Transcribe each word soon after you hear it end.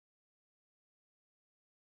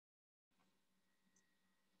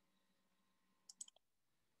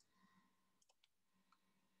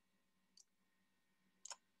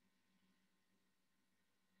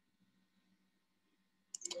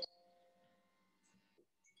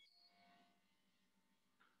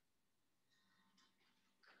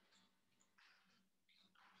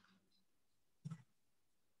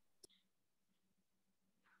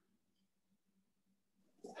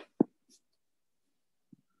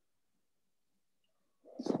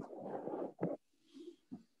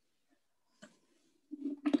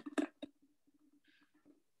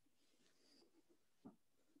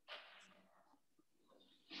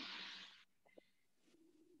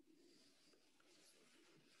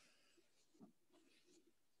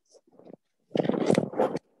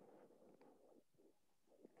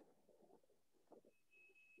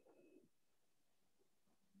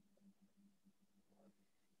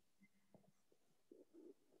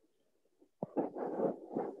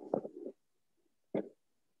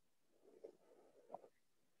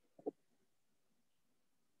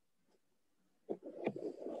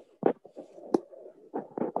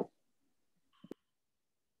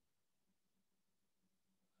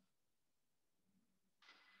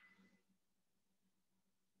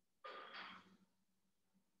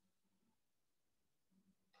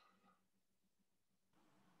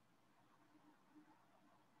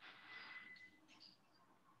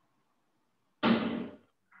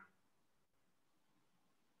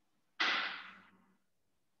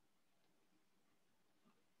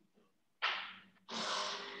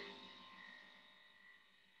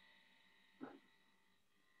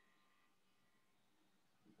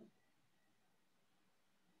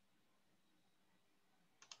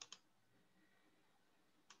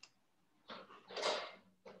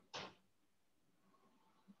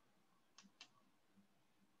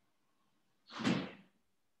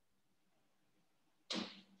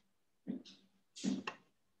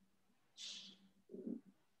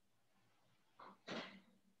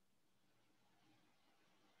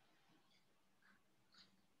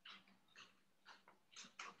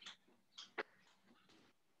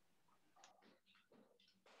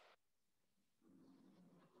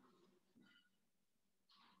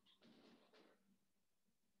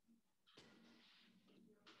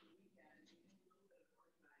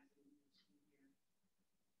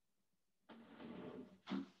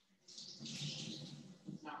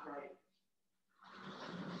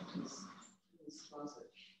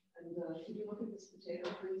And can you look at this potato,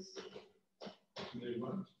 please?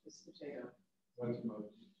 This potato.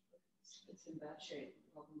 It's in bad shape,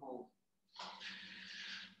 of mold.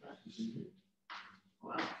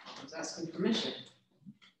 Well, I was asking permission.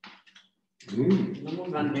 No more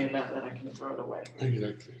run me about that, I can throw it away.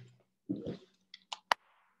 Exactly.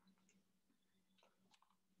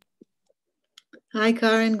 Hi,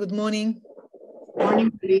 Karen. Good morning.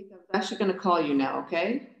 Morning, Clalit. I was actually going to call you now,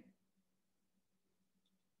 okay?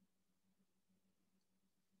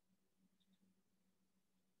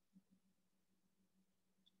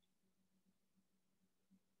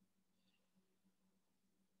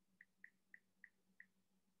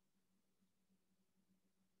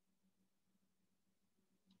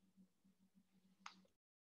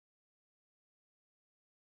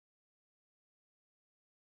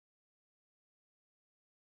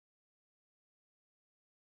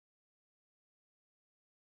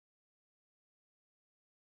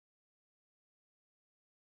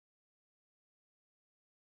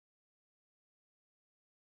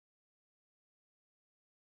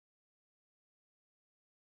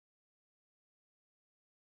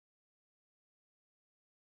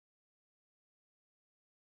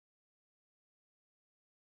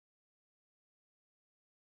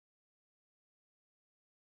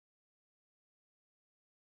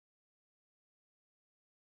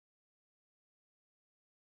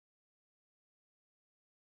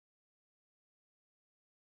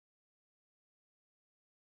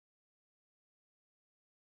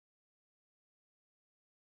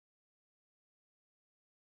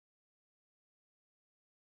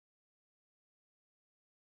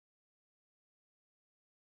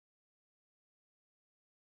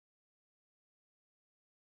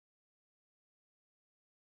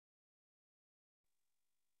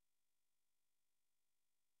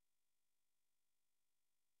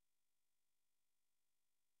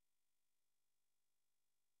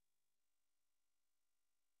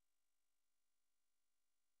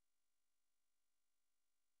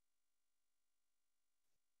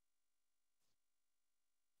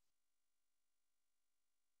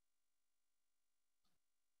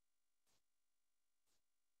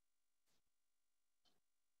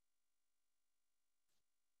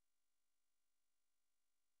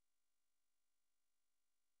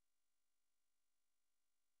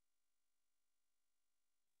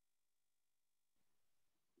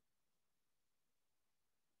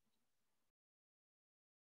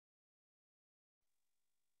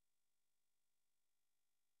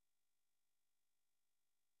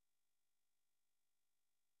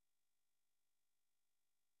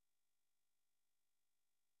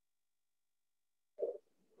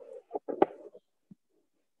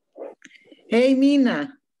 Hey,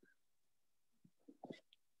 Minna.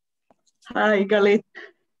 Hi, Clalit.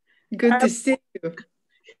 Good to see you.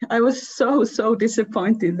 I was so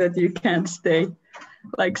disappointed that you can't stay.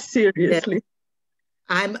 Like, seriously.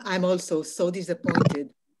 Yeah. I'm also so disappointed.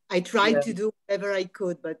 I tried to do whatever I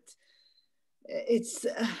could, but it's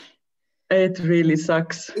it really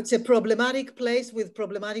sucks. It's a problematic place with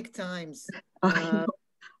problematic times. I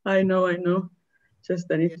know.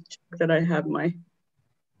 Just I need to check that I have my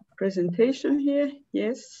presentation here.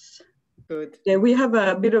 Yes. Good. Yeah, we have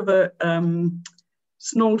a bit of a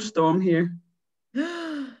snowstorm here.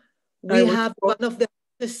 We have one of the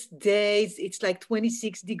hottest days. It's like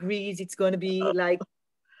 26 degrees. It's going to be like...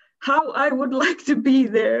 How I would like to be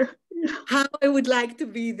there. How I would like to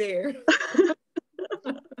be there.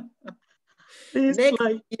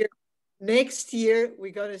 Next year,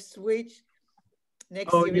 we're going to switch.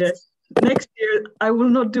 Next year, yes. Next year, I will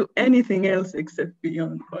not do anything else except be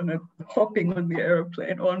hopping on the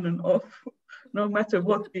airplane on and off, no matter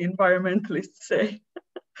what the environmentalists say.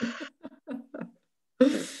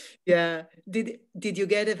 Yeah. Did you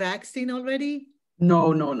get a vaccine already? No.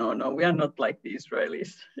 We are not like the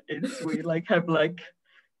Israelis. We have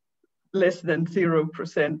less than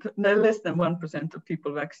 0%, no, less than 1% of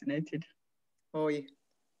people vaccinated. Oh,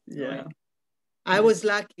 yeah. I was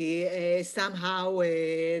lucky. Somehow.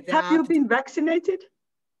 Have you been vaccinated?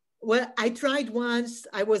 Well, I tried once.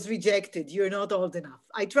 I was rejected. You're not old enough.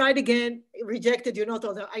 I tried again. Rejected. You're not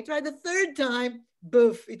old enough. I tried the third time.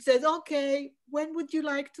 Boof. It says, okay, when would you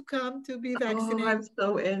like to come to be vaccinated? Oh, I'm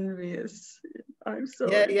so envious. I'm so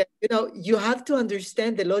envious. You know, you have to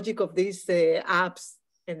understand the logic of these apps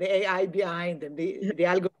and the AI behind them, the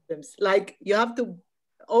algorithms. Like you have to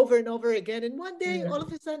over and over again. And one day, all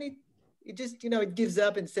of a sudden, it just, it gives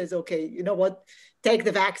up and says, okay, you know what? Take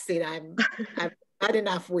the vaccine. I've had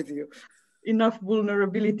enough with you. Enough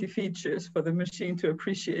vulnerability features for the machine to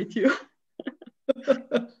appreciate you.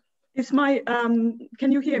 Is my,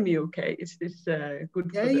 can you hear me okay? Is this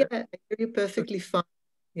good for Yeah, I hear you perfectly fine.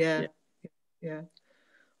 Yeah.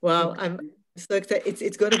 Well, okay. I'm so excited.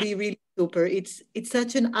 It's going to be really super. It's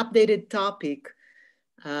such an updated topic.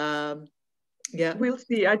 Yeah. We'll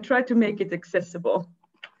see. I try to make it accessible.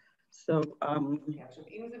 So,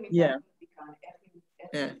 yeah.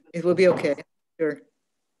 Yeah, it will be okay.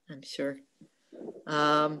 I'm sure.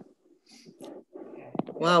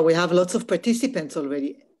 Wow, we have lots of participants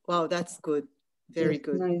already. Wow, that's good. Very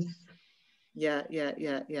good. Nice. Yeah.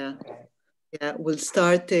 Yeah, we'll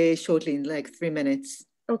start shortly in like 3 minutes.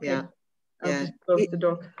 Okay. Yeah. I'll just close the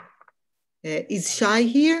door. Is Shay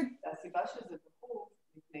here?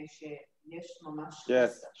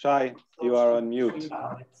 Yes, Shay, you are on mute.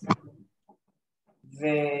 I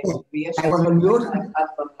was on mute.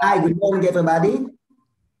 Hi, good morning, everybody.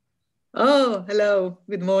 Oh, hello.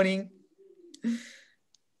 Good morning.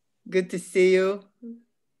 Good to see you.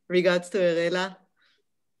 Regards to Erela.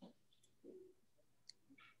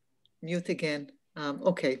 Mute again.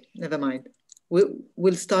 Okay, never mind.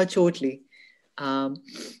 We'll start shortly.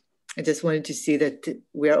 I just wanted to see that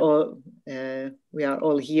we are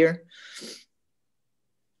all here.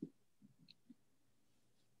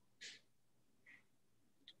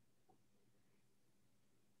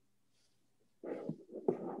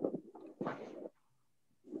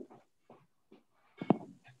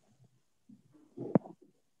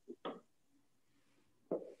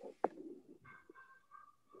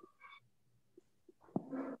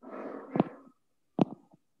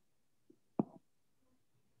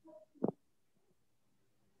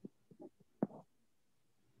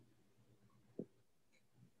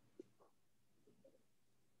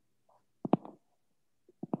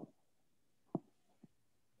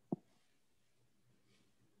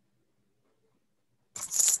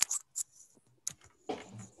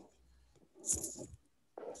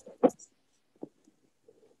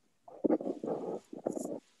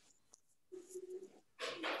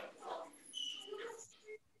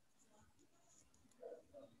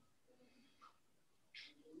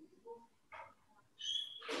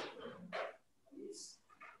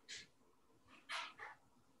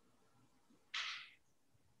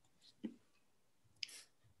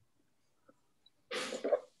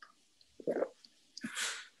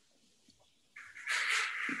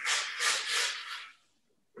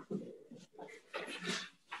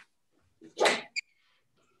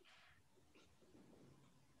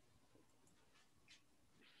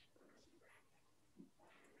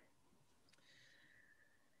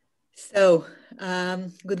 So,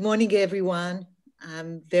 good morning, everyone.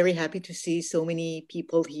 I'm very happy to see so many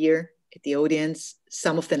people here at the audience.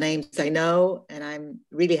 Some of the names I know, and I'm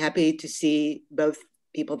really happy to see both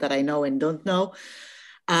people that I know and don't know.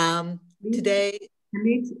 Today,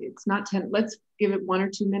 it's not 10. Let's give it 1 or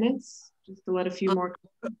 2 minutes just to let a few more.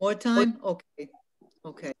 More time?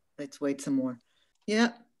 Okay. Let's wait some more. Yeah,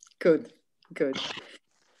 good.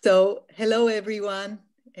 So, hello, everyone.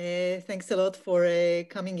 Thanks a lot for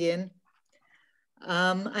coming in.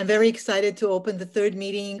 I'm very excited to open the third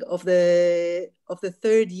meeting of the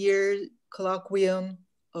third year Colloquium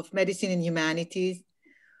of Medicine and Humanities.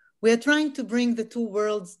 We are trying to bring the two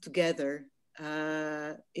worlds together,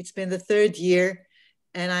 It's been the third year,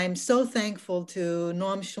 and I'm so thankful to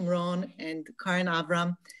Noam Shumron and Karen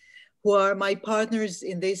Avram, who are my partners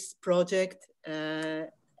in this project.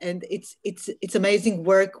 And it's amazing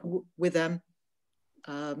work with them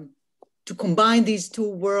to combine these two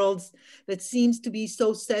worlds that seems to be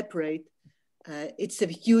so separate. It's a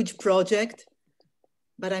huge project,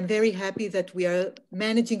 but I'm very happy that we are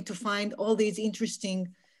managing to find all these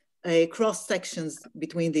interesting cross sections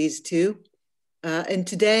between these two. And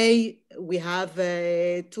today we have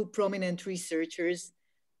two prominent researchers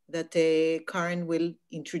that Karen will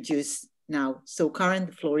introduce now. So Karen,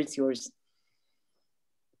 the floor is yours.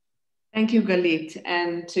 Thank you, Galit.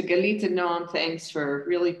 And to Galit and Noam, thanks for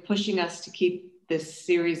really pushing us to keep this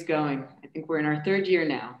series going. I think we're in our third year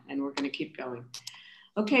now, and we're going to keep going.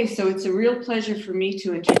 Okay, so it's a real pleasure for me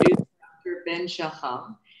to introduce Dr.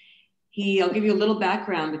 Ben-Shachar. I'll give you a little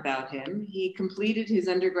background about him. He completed his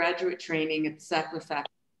undergraduate training at the Sackler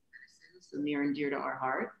Faculty of Medicine, so near and dear to our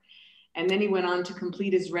heart. And then he went on to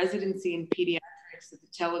complete his residency in pediatrics at the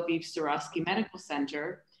Tel Aviv Sourasky Medical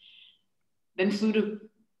Center, then flew to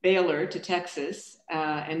Baylor to Texas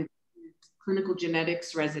and clinical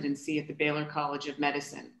genetics residency at the Baylor College of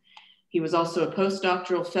Medicine. He was also a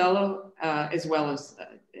postdoctoral fellow as well as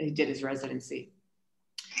he did his residency.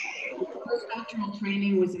 His postdoctoral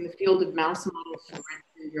training was in the field of mouse model Tourette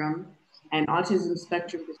syndrome and autism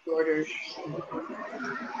spectrum disorders.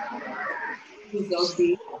 He was also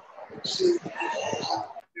a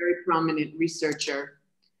very prominent researcher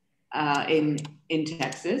in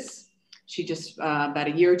Texas. She just about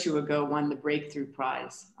a year or two ago won the Breakthrough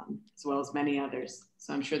Prize, as well as many others.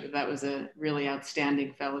 So I'm sure that was a really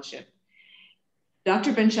outstanding fellowship.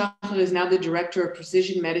 Dr. Ben-Shachar is now the Director of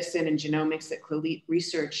Precision Medicine and Genomics at Clalit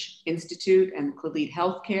Research Institute and Clalit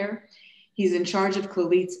Healthcare. He's in charge of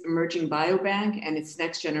Clalit Emerging Biobank and its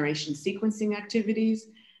next generation sequencing activities,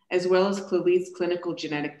 as well as Clalit clinical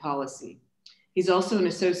genetic policy. He's also an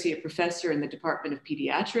associate professor in the Department of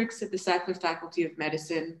Pediatrics at the Sackler Faculty of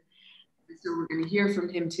Medicine. So we're going to hear from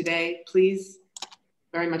him today. Please,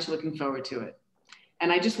 very much looking forward to it. And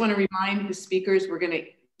I just want to remind the speakers,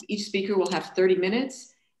 each speaker will have 30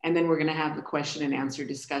 minutes, and then we're going to have the question and answer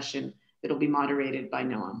discussion that'll be moderated by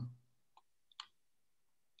Noam.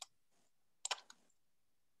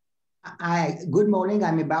 Hi, good morning.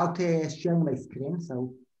 I'm about sharing my screen,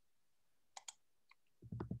 so.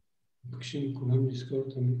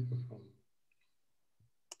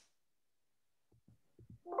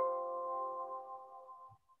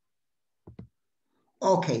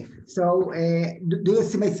 Okay, so do you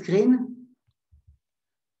see my screen?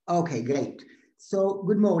 Okay, great. So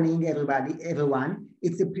good morning, everyone.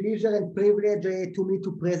 It's a pleasure and privilege to me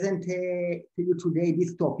to present to you today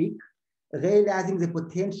this topic, realizing the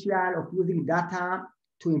potential of using data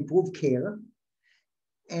to improve care.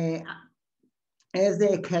 As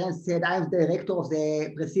Karen said, I'm the director of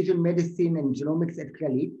the Precision Medicine and Genomics at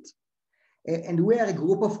Clalit. And we are a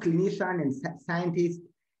group of clinicians and scientists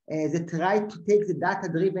that try to take the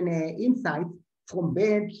data-driven insights from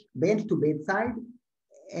bench to bedside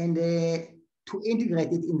and to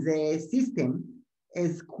integrate it in the system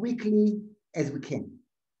as quickly as we can.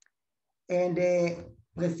 And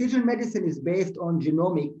precision medicine is based on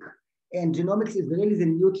genomics, and genomics is really the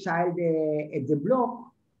new child at the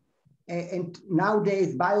block. And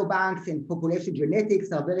nowadays, biobanks and population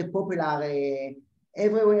genetics are very popular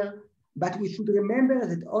everywhere. But we should remember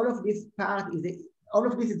that all of this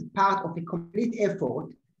is part of a complete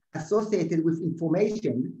effort associated with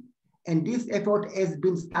information. And this effort has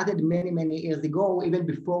been started many, many years ago, even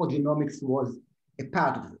before genomics was a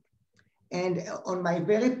part of it. And on my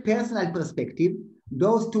very personal perspective,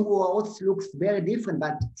 those two worlds look very different,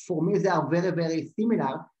 but for me, they are very, very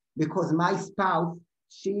similar because my spouse,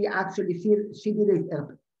 she did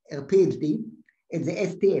her PhD at the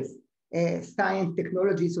STS, Science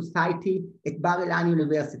Technology Society at Bar-Ilan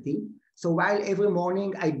University. So while every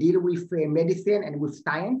morning I deal with medicine and with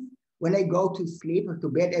science, when I go to sleep or to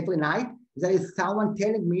bed every night, there is someone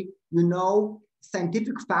telling me, you know,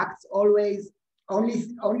 scientific facts only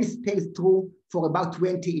stays true for about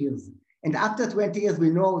 20 years. And after 20 years, we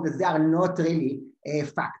know that they are not really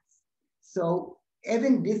facts. So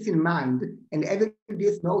having this in mind and having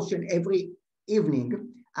this notion every evening,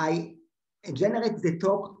 I generate the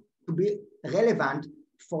talk to be relevant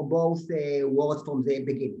for both words from the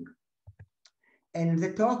beginning. And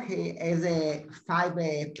the talk has 5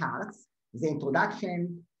 parts: the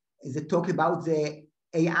introduction, the talk about the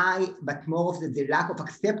AI, but more of the lack of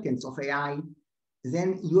acceptance of AI,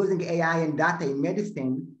 then using AI and data in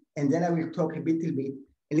medicine, and then I will talk a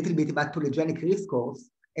little bit about polygenic risk scores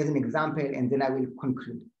as an example, and then I will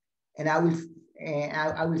conclude. And I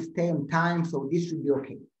will stay on time, so this should be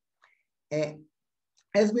okay.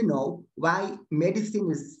 As we know, why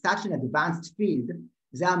medicine is such an advanced field,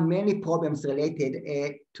 there are many problems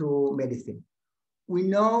related to medicine. We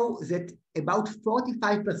know that about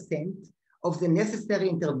 45% of the necessary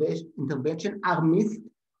intervention are missed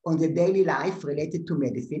on the daily life related to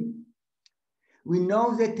medicine. We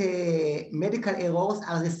know that medical errors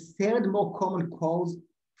are the third more common cause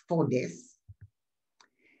for death.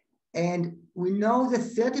 And we know that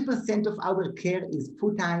 30% of our care is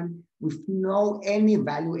futile with no any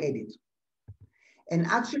value added. And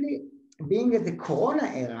actually, being at the Corona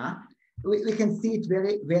era, we can see it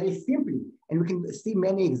very, very simply, and we can see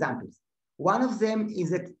many examples. One of them is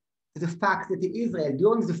that the fact that in Israel,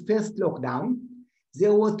 during the first lockdown,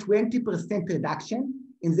 there was 20% reduction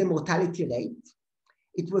in the mortality rate.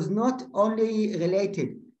 It was not only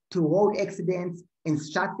related to road accidents and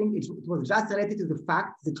shutting, it was just related to the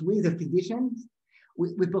fact that we, the physicians,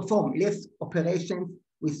 we perform less operations,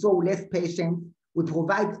 we saw less patients, we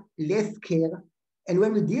provide less care, and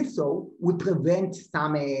when we did so, we prevent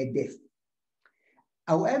some deaths.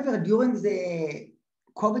 However, during the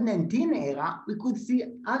COVID-19 era, we could see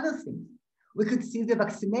other things. We could see the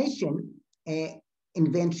vaccination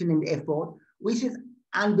invention and effort, which is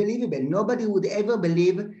unbelievable. Nobody would ever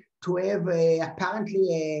believe to have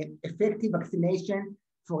apparently effective vaccination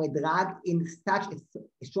for a drug in such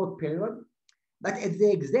a short period. But at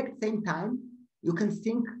the exact same time, you can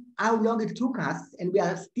think how long it took us, and we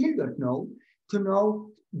are still don't know, to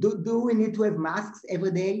know, do we need to have masks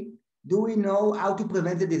every day? Do we know how to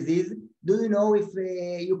prevent the disease? Do you know if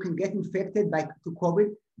you can get infected to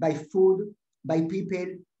COVID by food, by people,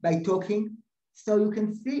 by talking? So you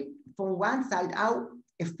can see from one side how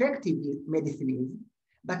effective medicine is,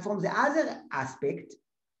 but from the other aspect,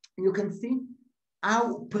 you can see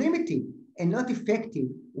how primitive and not effective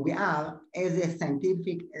we are as a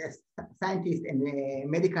scientist and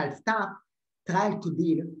medical staff trying to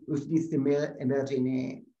deal with this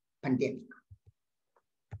emerging pandemic.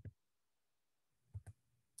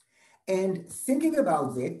 And thinking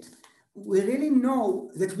about that, we really know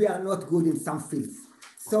that we are not good in some fields.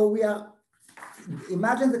 So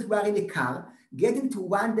imagine that we are in a car, getting to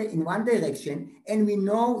in one direction, and we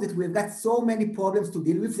know that we've got so many problems to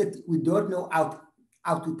deal with that we don't know how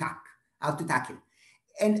to tackle.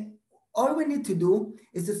 And all we need to do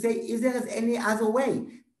is to say, is there any other way?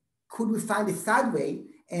 Could we find a side way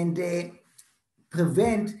and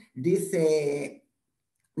prevent this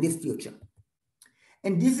future?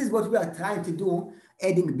 And this is what we are trying to do,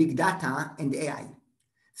 adding big data and AI.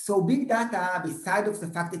 So big data, besides of the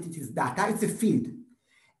fact that it is data, it's a field.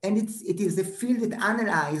 And it is a field that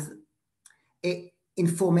analyzes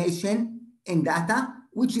information and data,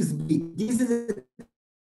 which is big. This is a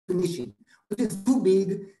definition, which is too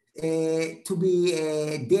big to be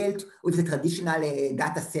dealt with the traditional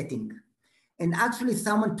data setting. And actually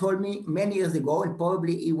someone told me many years ago, and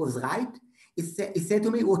probably he was right, he said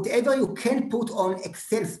to me, whatever you can put on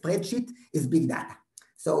Excel spreadsheet is big data.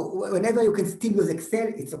 So whenever you can still use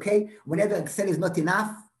Excel, it's okay. Whenever Excel is not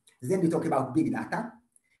enough, then we talk about big data.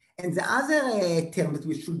 And the other term that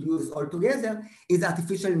we should use altogether is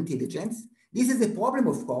artificial intelligence. This is a problem,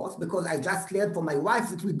 of course, because I just learned from my wife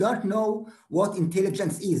that we don't know what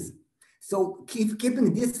intelligence is. So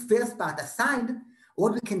keeping this first part aside,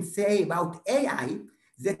 what we can say about AI,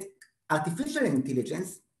 that artificial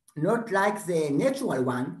intelligence, not like the natural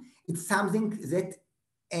one, it's something that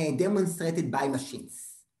demonstrated by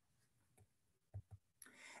machines.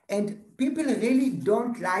 And people really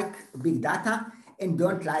don't like big data and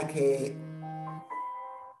don't like AI.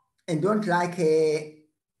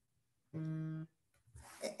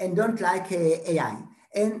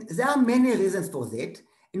 And there are many reasons for that.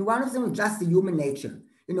 And one of them is just the human nature.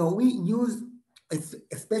 You know, we use,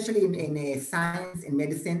 especially in science and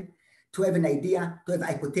medicine, to have an idea, to have a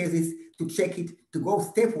hypothesis, to check it, to go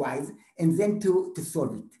stepwise, and then to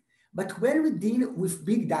solve it. But when we deal with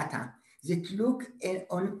big data that look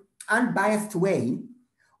on unbiased way,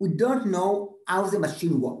 we don't know how the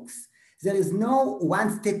machine works. There is no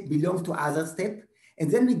one step belongs to other step,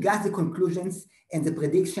 and then we got the conclusions and the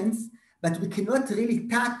predictions, but we cannot really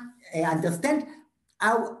understand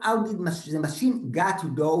how did the machine got to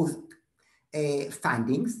those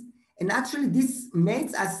findings. And actually this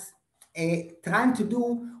makes us trying to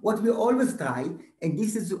do what we always try, and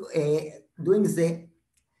this is doing the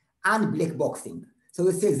unblack boxing. So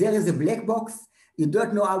we say there is a black box, you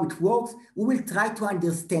don't know how it works, we will try to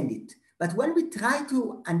understand it. But when we try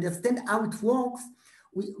to understand how it works,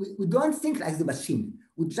 we don't think like the machine.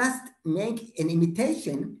 We just make an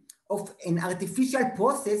imitation of an artificial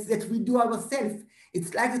process that we do ourselves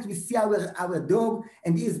It's like that we see our dog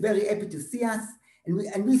and he is very happy to see us.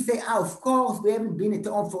 And we say, oh, of course, we haven't been at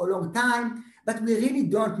home for a long time, but we really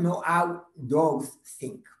don't know how dogs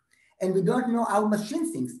think. And we don't know how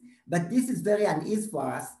machine thinks. But this is very uneasy for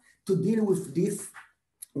us to deal with this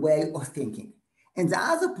way of thinking. And the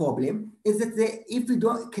other problem is that if we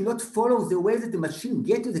cannot follow the way that the machine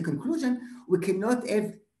gets to the conclusion, we cannot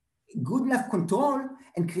have good enough control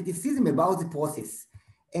and criticism about the process.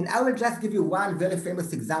 And I will just give you one very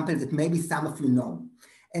famous example that maybe some of you know.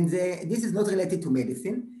 And this is not related to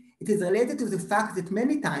medicine. It is related to the fact that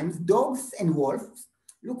many times dogs and wolves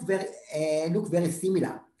look very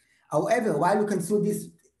similar. However, while you can see this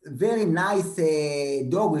very nice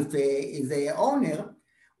dog with his owner,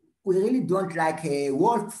 we really don't like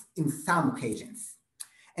wolves in some occasions.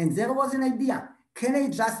 And there was an idea. Can I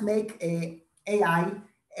just make AI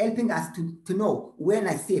helping us to know when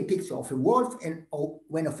I see a picture of a wolf or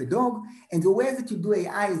when of a dog? And the way that you do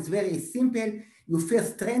AI is very simple. You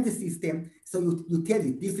first train the system. So you tell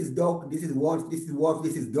it, this is dog, this is wolf, this is wolf,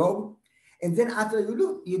 this is dog. And then after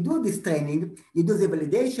you do this training, you do the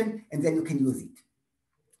validation, and then you can use it.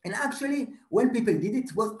 And actually, when people did it,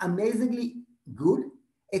 it was amazingly good,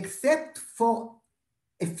 except for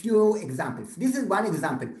a few examples. This is one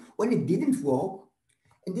example. When it didn't work,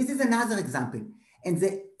 and this is another example, and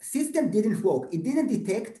the system didn't work. It didn't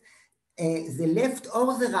detect the left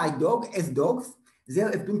or the right dog as dogs. They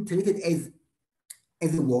have been treated as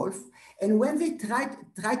a wolf. And when they tried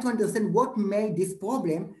to understand what made this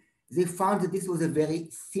problem, they found that this was a very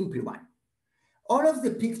simple one. All of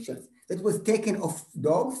the pictures that was taken of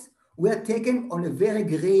dogs were taken on a very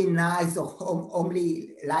green, nice, or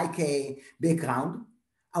homely-like a background.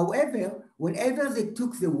 However, whenever they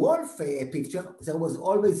took the wolf picture, there was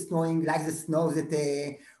always snowing, like the snow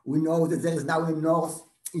that we know that there is now in North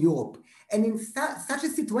Europe. And in such a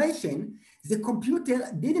situation, the computer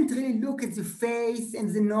didn't really look at the face and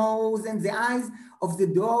the nose and the eyes of the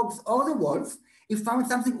dogs or the wolves. It found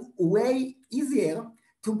something way easier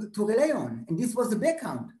to rely on, and this was the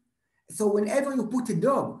background. So whenever you put a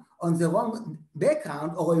dog on the wrong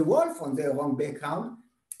background or a wolf on the wrong background,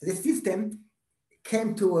 the system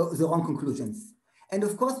came to the wrong conclusions. And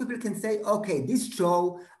of course, people can say, okay, this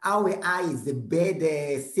shows how AI is a bad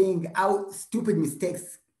thing, how stupid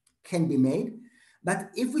mistakes can be made.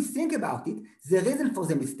 But if we think about it, the reason for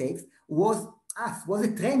the mistakes was a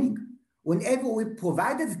training. Whenever we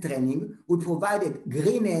provided the training, we provided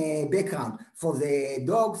green background for the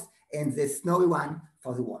dogs and the snowy one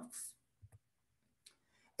for the wolves.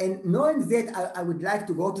 And knowing that, I would like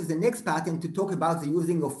to go to the next part and to talk about the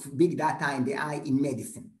using of big data and AI in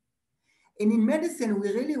medicine. And in medicine,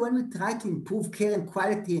 we really, when we try to improve care and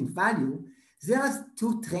quality and value, there are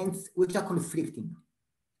two trends which are conflicting.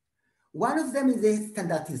 One of them is the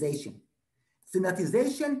standardization.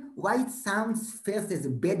 Standardization, why it sounds first as a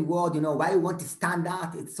bad word, why you want a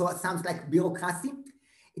standard, it sounds like bureaucracy.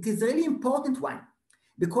 It is a really important one,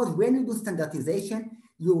 because when you do standardization,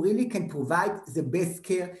 you really can provide the best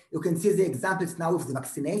care. You can see the examples now of the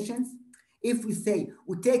vaccinations. If we say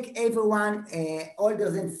we take everyone older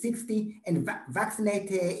than 60 and vaccinate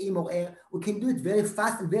him or her, we can do it very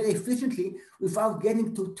fast and very efficiently without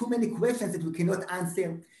getting to too many questions that we cannot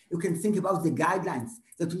answer. You can think about the guidelines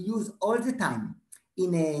that we use all the time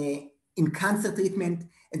in cancer treatment.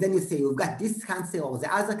 And then you say, you've got this cancer or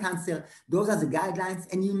the other cancer. Those are the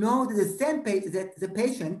guidelines. And you know that the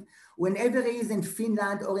patient, whenever he is in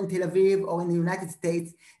Finland or in Tel Aviv or in the United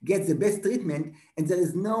States, gets the best treatment. And there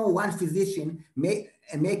is no one physician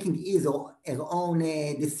making his or her own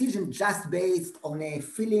decision just based on a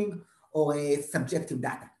feeling or a subjective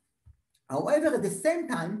data. However, at the same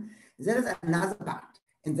time, there is another part.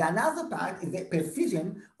 And the another part is the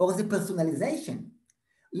precision or the personalization.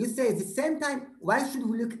 You say at the same time, why should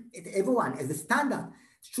we look at everyone as a standard?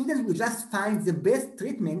 Shouldn't we just find the best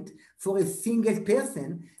treatment for a single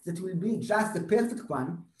person that will be just the perfect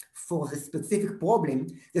one for the specific problem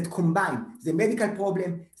that combine the medical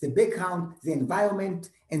problem, the background, the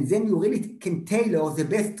environment, and then you really can tailor the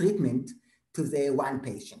best treatment to the one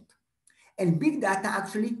patient. And big data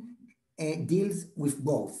actually deals with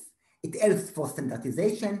both. It helps for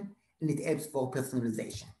standardization and it helps for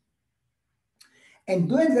personalization. And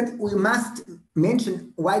doing that, we must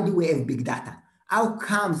mention, why do we have big data? How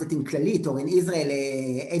comes that in Clalit or in Israel,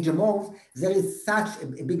 HMOs, there is such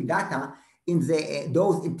a big data in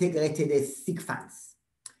those integrated sick funds?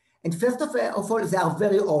 And first of all, they are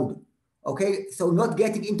very old. Okay, so not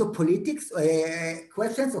getting into politics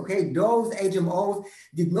questions, okay, those HMOs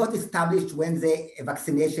did not establish when the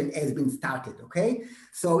vaccination has been started, okay?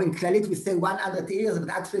 So in Clalit, we say 100 years, but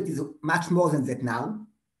actually it is much more than that now.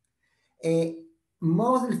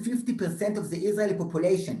 more than 50% of the Israeli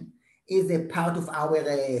population is a part of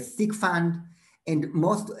our sick fund, and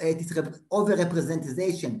it is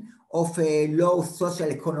overrepresentation of low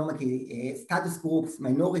socioeconomic status groups,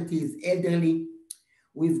 minorities, elderly.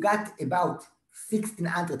 We've got about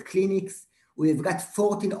 1,600 clinics. We've got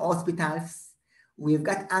 14 hospitals. We've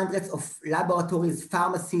got hundreds of laboratories,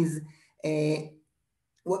 pharmacies,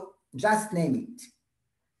 just name it.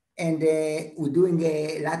 And we're doing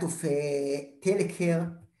a lot of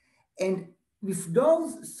telecare. And with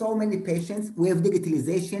those so many patients, we have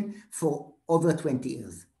digitalization for over 20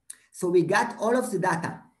 years. So we got all of the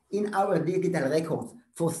data in our digital records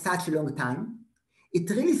for such a long time. It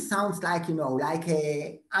really sounds like,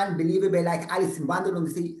 like unbelievable, like Alice in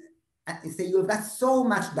Wonderland. You say you've got so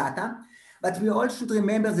much data, but we all should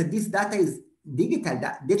remember that this data is digital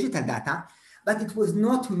data, but it was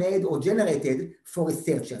not made or generated for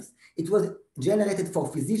researchers. It was generated for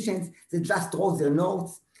physicians that just wrote their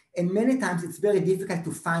notes. And many times it's very difficult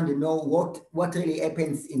to find and know what really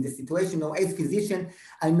happens in the situation. As a physician,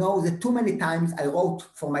 I know that too many times I wrote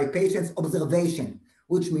for my patients observation,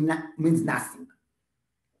 which means nothing.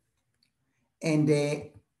 And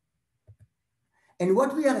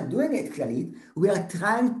what we are doing at Clalit, we are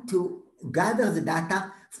trying to gather the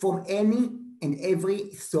data from any and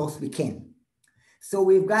every source we can. So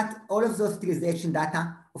we've got all of the hospitalization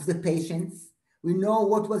data of the patients. We know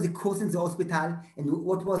what was the course in the hospital and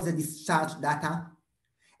what was the discharge data.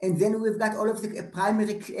 And then we've got all of the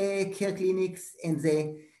primary care clinics and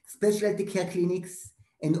the specialty care clinics.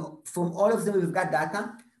 And from all of them, we've got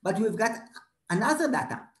data, but we've got another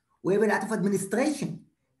data. We have a lot of administration,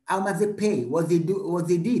 how much they pay, what they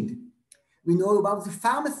did. We know about the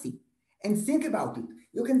pharmacy. And think about it.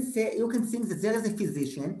 You can think that there is a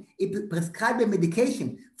physician, he prescribed a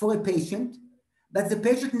medication for a patient, but the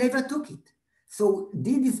patient never took it. So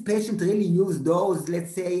did this patient really use those,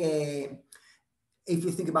 let's say, if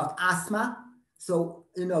you think about asthma, so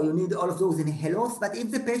you need all of those inhalers, but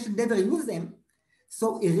if the patient never used them,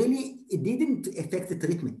 so it didn't affect the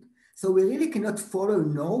treatment. So we really cannot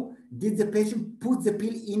follow, did the patient put the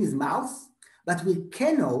pill in his mouth, but we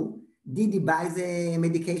can know, did he buy the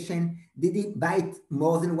medication? Did he buy it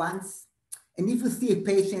more than once? And if you see a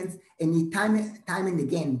patient and he time and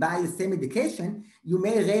again buy the same medication, you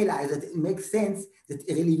may realize that it makes sense that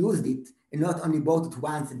he really used it and not only bought it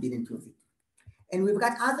once and didn't use it. And we've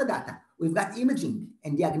got other data. We've got imaging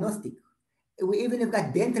and diagnostic. We even have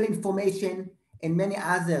got dental information and many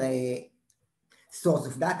other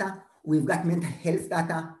sources of data. We've got mental health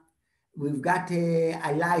data. We've got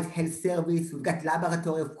allied health service. We've got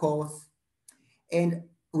laboratory, of course. And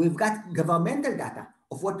we've got governmental data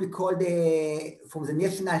of what we call from the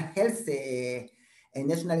National Health and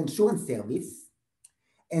National Insurance Service.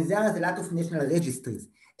 And there is a lot of national registries.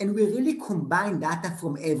 And we really combine data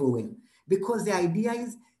from everywhere, because the idea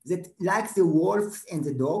is that, like the wolves and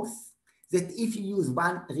the dogs, that if you use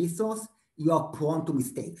one resource, you are prone to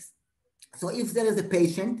mistakes. So if there is a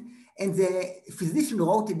patient and the physician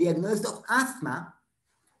wrote a diagnosis of asthma,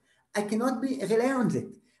 I cannot rely on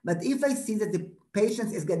it. But if I see that the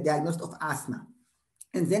patient is got diagnosed of asthma,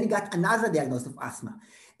 and then he got another diagnosis of asthma,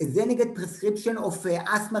 and then he got prescription of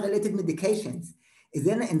asthma-related medications,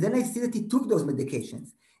 and then I see that he took those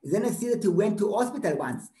medications, and then I see that he went to hospital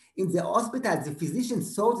once. In the hospital, the physician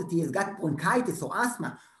saw that he has got bronchitis or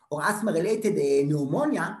asthma-related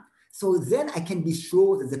pneumonia, so then I can be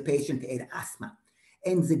sure that the patient had asthma.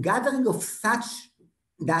 And the gathering of such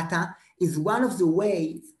data is one of the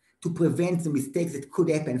ways to prevent the mistakes that could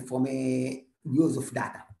happen from a use of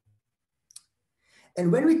data.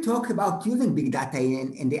 And when we talk about using big data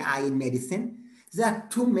and AI in medicine, there are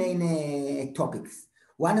two main topics.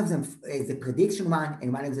 One of them is the prediction one,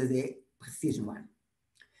 and one of them is the precision one.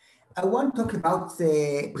 I won't talk about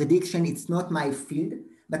the prediction, it's not my field,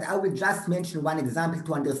 but I will just mention one example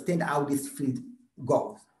to understand how this field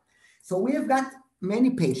goes. So we have got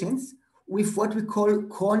many patients with what we call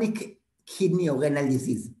chronic kidney or renal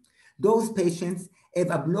disease. Those patients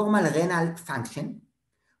have abnormal renal function.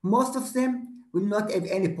 Most of them will not have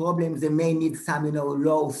any problems. They may need some,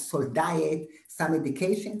 low salt diet, some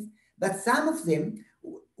medications, but some of them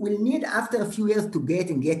will need after a few years to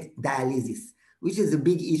get dialysis, which is a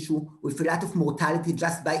big issue with a lot of mortality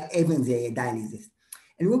just by having the dialysis.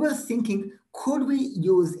 And we were thinking, could we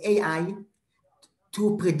use AI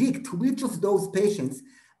to predict which of those patients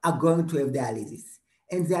are going to have dialysis?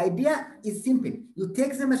 And the idea is simple. You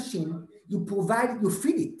take the machine, you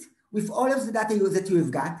feed it with all of the data that you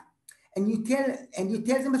have got, and you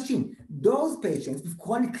tell the machine, those patients with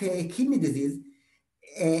chronic kidney disease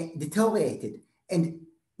deteriorated and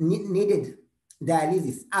needed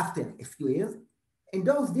dialysis after a few years. and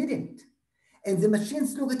those didn't. And the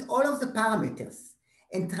machines look at all of the parameters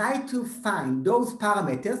and try to find those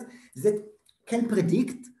parameters that can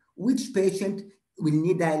predict which patient will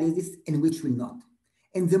need dialysis and which will not.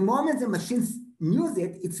 And the moment the machines use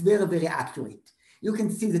it, it's very, very accurate. You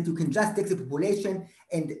can see that you can just take the population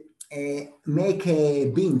and make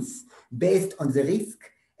bins based on the risk.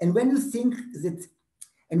 And when you think that,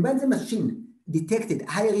 and when the machine detected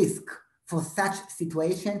high risk for such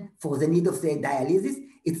situation, for the need of the dialysis,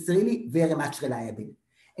 it's really very much reliable.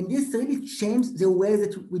 And this really changed the way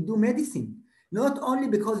that we do medicine, not only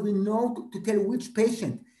because we know to tell which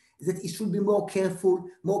patient that he should be more careful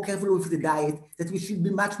with the diet, that we should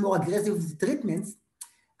be much more aggressive with the treatments.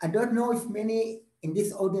 I don't know if many in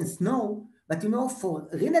this audience know, but you know, for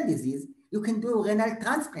renal disease, you can do renal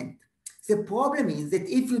transplant. The problem is that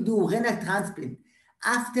if you do renal transplant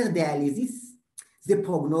after dialysis, the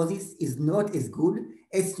prognosis is not as good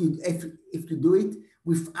as if you do it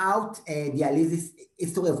without a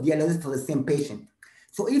history of dialysis for the same patient.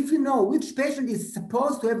 So if you know which patient is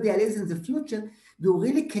supposed to have dialysis in the future, you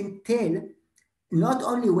really can tell not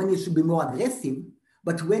only when you should be more aggressive,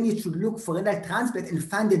 but when you should look for renal transplant and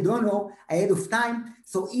find a donor ahead of time.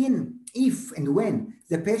 So if and when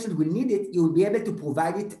the patient will need it, you will be able to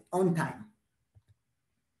provide it on time.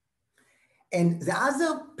 And the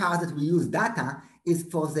other part that we use data is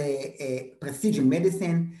for the precision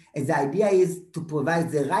medicine. And the idea is to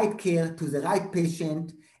provide the right care to the right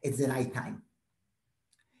patient at the right time.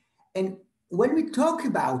 And when we talk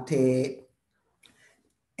about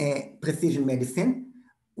precision medicine,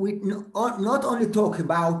 we not only talk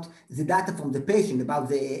about the data from the patient, about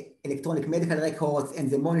the electronic medical records and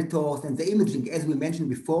the monitors and the imaging, as we mentioned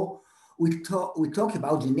before. We talk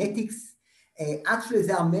about genetics. Actually,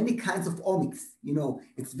 there are many kinds of omics. You know,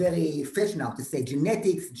 it's very fashion now to say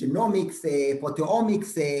genetics, genomics,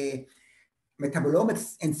 proteomics,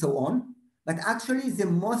 metabolomics, and so on. But actually, the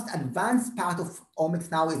most advanced part of omics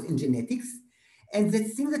now is in genetics. And the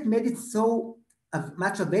thing that made it so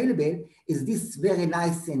much available is this very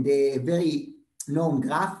nice and very known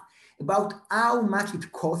graph about how much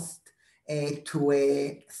it costs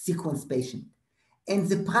to sequence patient. And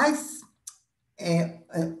the price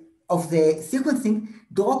of the sequencing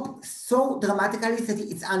dropped so dramatically that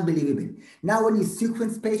it's unbelievable. Now when you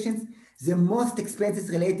sequence patients, the most expenses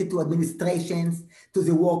related to administrations, to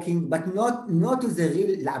the working, but not to the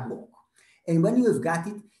real lab work. And when you have got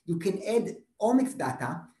it, you can add omics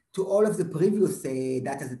data to all of the previous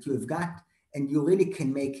data that you have got, and you really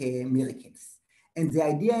can make miracles. And the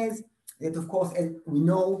idea is that, of course, as we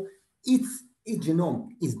know, each genome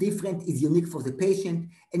is different, is unique for the patient.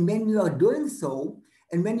 And when you are doing so,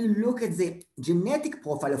 and when you look at the genetic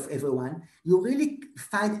profile of everyone, you really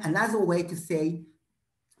find another way to say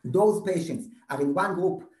those patients are in one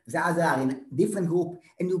group, the other are in a different group,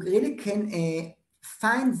 and you really can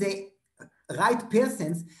find the right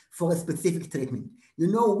persons for a specific treatment. You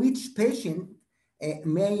know which patient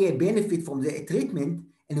may benefit from the treatment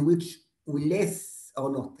and which will less or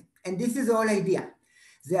not. And this is the whole idea.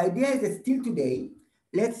 The idea is that still today,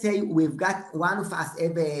 let's say we've got one of us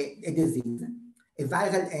have a disease, a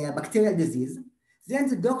viral, bacterial disease, then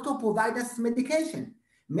the doctor provides us medication.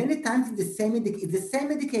 Many times it's the same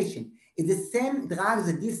medication. It's the same drug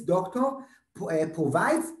that this doctor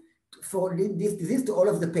provides for this disease to all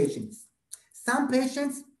of the patients. Some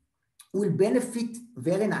patients will benefit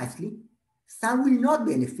very nicely. Some will not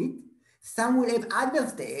benefit. Some will have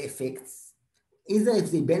adverse effects, either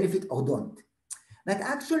if they benefit or don't. But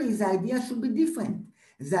actually, the idea should be different.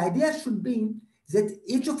 The idea should be that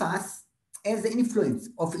each of us has the influence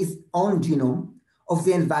of his own genome, of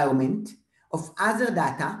the environment, of other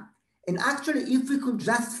data. And actually, if we could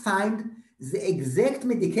just find the exact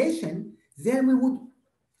medication, then we would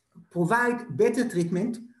provide better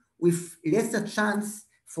treatment with lesser chance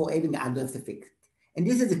for having adverse effect. And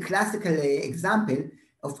this is a classical example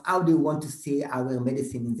of how do we want to see our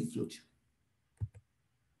medicine in the future.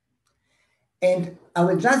 And I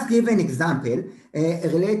will just give an example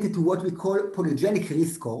related to what we call polygenic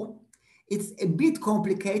risk score. It's a bit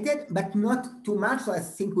complicated, but not too much, so I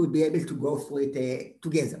think we'll be able to go through it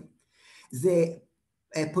together. The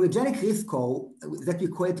polygenic risk score, that we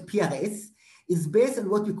call it PRS, is based on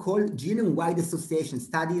what we call genome-wide association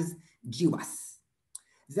studies, GWAS.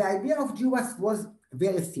 The idea of GWAS was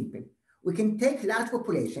very simple. We can take large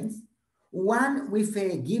populations, one with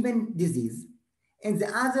a given disease, and the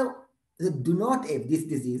other that do not have this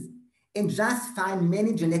disease, and just find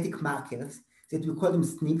many genetic markers that we call them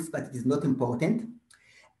SNPs, but it is not important.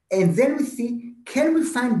 And then we see, can we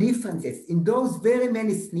find differences in those very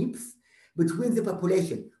many SNPs between the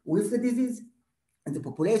population with the disease and the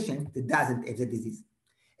population that doesn't have the disease.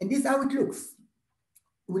 And this is how it looks.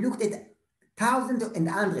 We looked at thousands and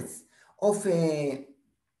hundreds of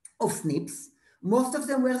SNPs. Most of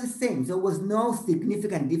them were the same. There was no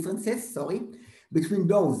significant differences, between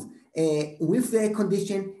those with the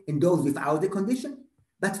condition and those without the condition.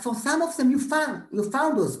 But for some of them, you found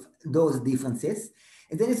those differences.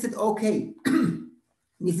 And then you said, okay,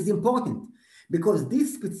 this is important because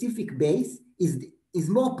this specific base is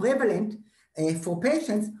more prevalent for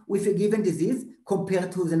patients with a given disease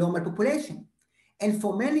compared to the normal population. And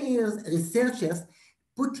for many years, researchers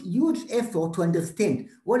put huge effort to understand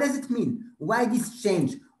what does it mean? Why this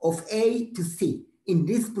change of A to C in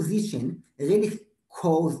this position really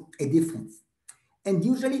caused a difference? And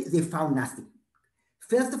usually they found nothing.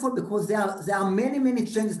 First of all, because there are many, many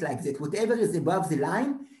changes like that. Whatever is above the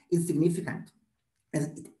line is significant,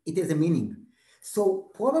 and it has a meaning.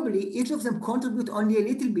 So probably each of them contribute only a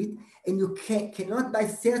little bit, and you cannot by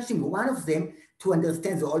searching one of them to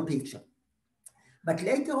understand the whole picture. But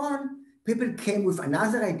later on, people came with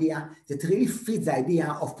another idea that really fits the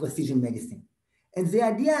idea of precision medicine. And the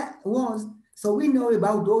idea was, so we know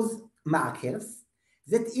about those markers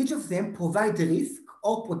that each of them provide risk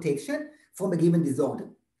or protection from a given disorder.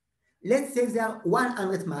 Let's say there are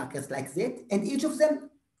 100 markers like that, and each of them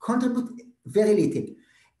contribute very little.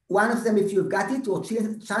 One of them, if you've got it, your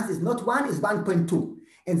chance is not 1, is 1.2.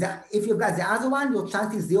 And if you've got the other one, your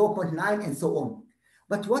chance is 0.9 and so on.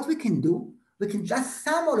 But what we can do, we can just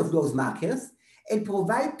sum all of those markers and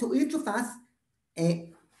provide to each of us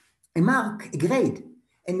a mark, a grade.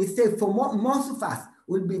 And we say for most of us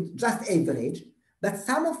will be just average, but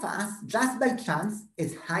some of us, just by chance,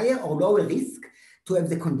 is higher or lower risk to have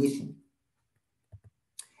the condition.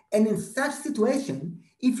 And in such situation,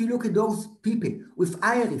 if you look at those people with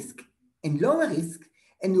higher risk and lower risk,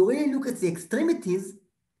 and you really look at the extremities,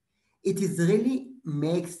 it is really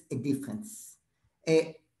makes a difference.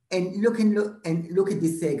 And look at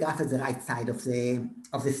this graph at the right side of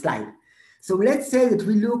the slide. So let's say that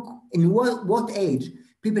we look in what age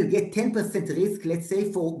people get 10% risk, let's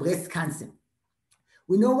say for breast cancer.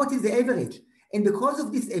 We know what is the average. And because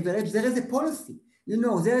of this average, there is a policy. You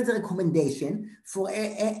know, there is a recommendation for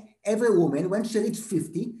every woman when she reaches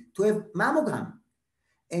 50 to have mammogram.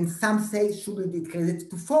 And some say should be decreased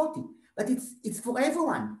to 40, but it's for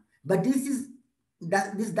everyone. But this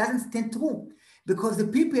doesn't stand true because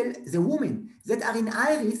the women that are in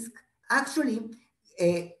high risk actually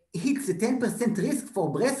hits the 10% risk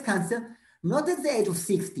for breast cancer, not at the age of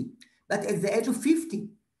 60, but at the age of 50.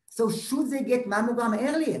 So should they get mammogram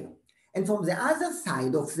earlier? And from the other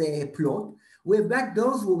side of the plot, we've got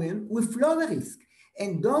those women with lower risk.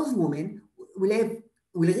 And those women will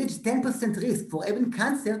reach 10% risk for having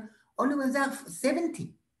cancer only when they're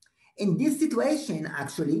 70. In this situation,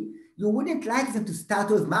 actually, you wouldn't like them to start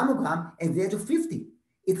with mammogram at the age of 50.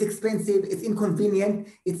 It's expensive, it's inconvenient,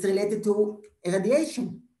 it's related to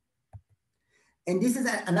radiation. And this is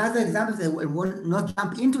another example that I will not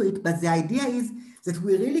jump into it, but the idea is that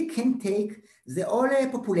we really can take the whole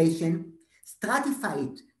population,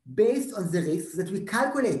 stratify it based on the risks that we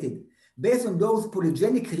calculated, based on those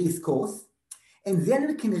polygenic risk scores, and then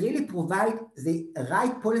we can really provide the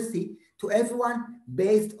right policy to everyone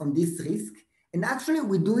based on this risk. And actually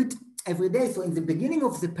we do it every day. So in the beginning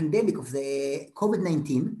of the pandemic of the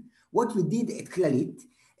COVID-19, what we did at Clalit,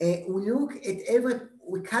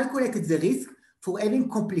 we calculated the risk for having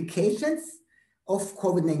complications of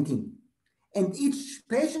COVID-19. And each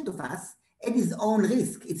patient of us had his own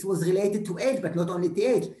risk. It was related to age, but not only to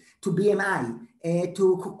age, to BMI,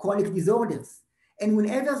 to chronic disorders. And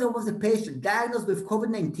whenever there was a patient diagnosed with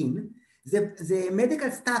COVID-19, the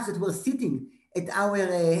medical staff that were sitting at our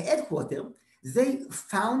headquarters, they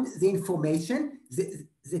found the information,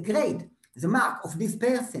 the grade, the mark of this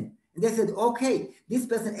person. And they said, okay, this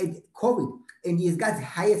person had COVID and he's got the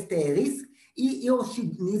highest risk. He or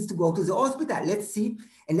she needs to go to the hospital. Let's see,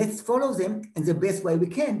 and let's follow them in the best way we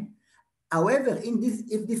can. However,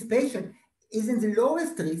 if this patient is in the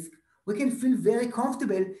lowest risk, we can feel very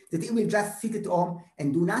comfortable that he will just sit at home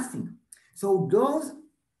and do nothing. So those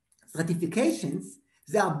stratifications,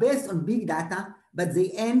 they are based on big data, but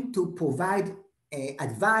they aim to provide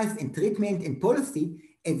advice and treatment and policy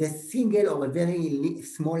at a single or a very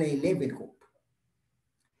small level group.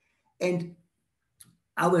 And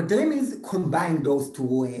our dream is combine those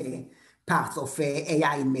two parts of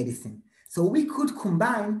AI in medicine. So we could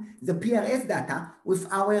combine the PRS data with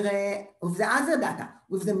with the other data,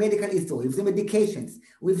 with the medical history, with the medications,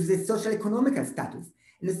 with the social economical status.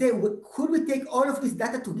 And say, could we take all of this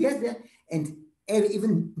data together and have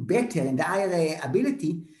even better and higher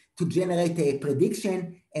ability to generate a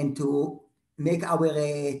prediction and to make our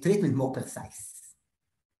treatment more precise.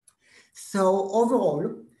 So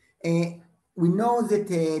overall, we know that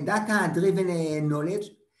data-driven knowledge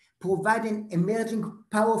provide an emerging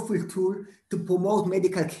powerful tool to promote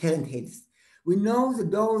medical care and health. We know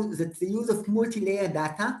that the use of multi-layer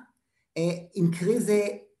data increase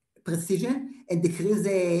precision and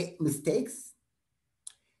decrease mistakes.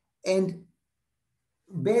 And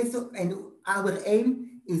our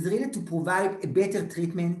aim is really to provide a better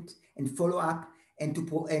treatment and follow-up and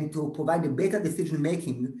to provide a better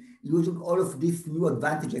decision-making using all of these new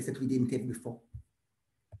advantages that we didn't have before.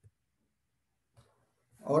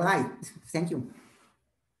 All right, thank you.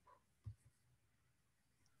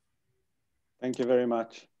 Thank you very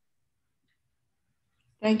much.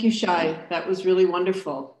 Thank you, Shay. That was really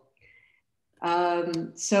wonderful.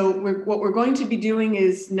 So what we're going to be doing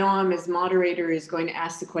is Noam, as moderator, is going to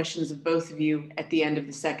ask the questions of both of you at the end of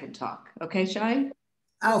the second talk. Okay, Shay?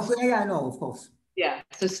 Oh, yeah, no, of course. Yeah,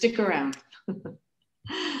 so stick around.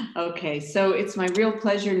 Okay, so it's my real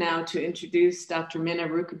pleasure now to introduce Dr. Minna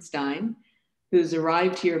Ruckenstein, who's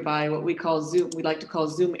arrived here by what we call Zoom, we like to call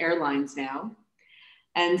Zoom Airlines now.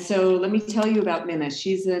 And so let me tell you about Minna.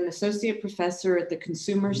 She's an associate professor at the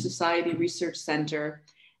Consumer Society Research Center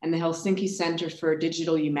and the Helsinki Center for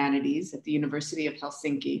Digital Humanities at the University of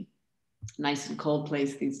Helsinki. Nice and cold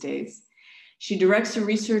place these days. She directs a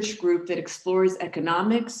research group that explores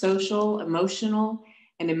economic, social, emotional,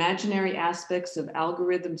 and imaginary aspects of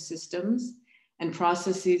algorithm systems and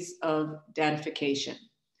processes of datification.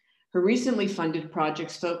 Her recently funded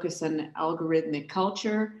projects focus on algorithmic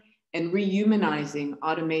culture and rehumanizing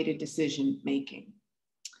automated decision-making.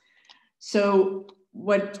 So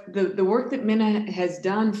what the work that Minna has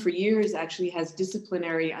done for years actually has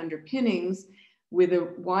disciplinary underpinnings with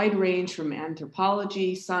a wide range from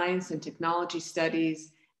anthropology, science and technology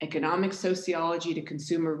studies, economic sociology to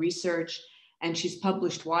consumer research, and she's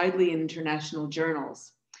published widely in international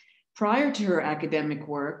journals. Prior to her academic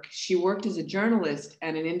work, she worked as a journalist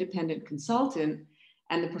and an independent consultant,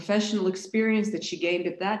 and the professional experience that she gained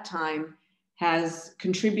at that time has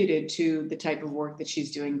contributed to the type of work that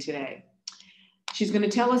she's doing today. She's going to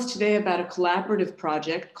tell us today about a collaborative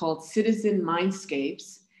project called Citizen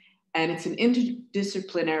Mindscapes, and it's an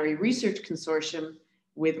interdisciplinary research consortium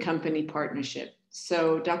with company partnership.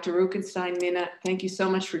 So Dr. Ruckenstein, Minna, thank you so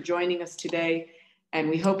much for joining us today, and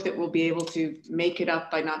we hope that we'll be able to make it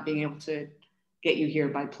up by not being able to get you here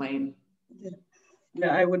by plane.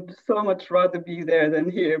 Yeah, I would so much rather be there than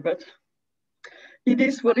here, but it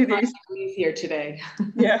is what it is. Here today.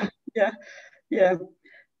 Yeah.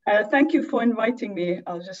 Thank you for inviting me.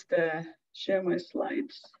 I'll just share my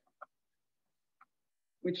slides,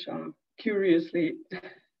 which are curiously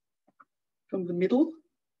from the middle.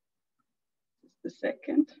 Just a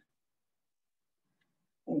second.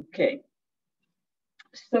 Okay.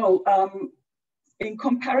 So in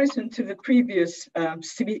comparison to the previous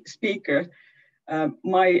speaker,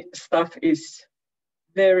 my stuff is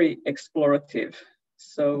very explorative.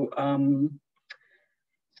 So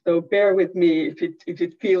so bear with me if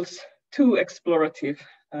it feels too explorative.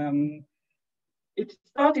 It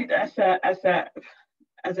started as a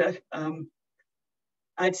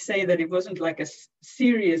I'd say that it wasn't like a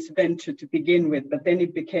serious venture to begin with, but then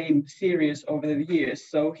it became serious over the years.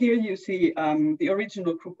 So here you see the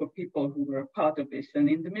original group of people who were part of this. And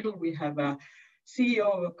in the middle, we have a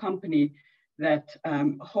CEO of a company that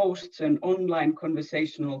hosts an online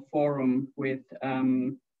conversational forum with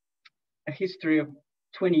a history of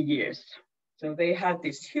 20 years. So they had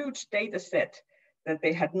this huge data set that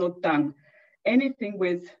they had not done anything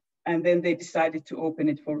with, and then they decided to open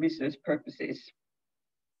it for research purposes.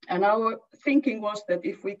 And our thinking was that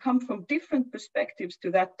if we come from different perspectives to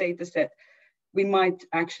that data set, we might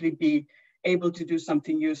actually be able to do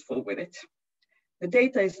something useful with it. The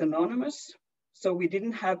data is anonymous, so we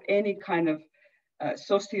didn't have any kind of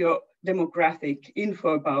socio-demographic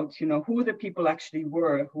info about, who the people actually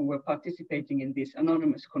were who were participating in these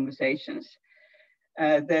anonymous conversations.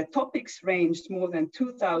 The topics ranged more than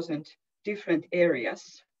 2,000 different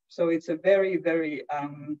areas. So it's a very, very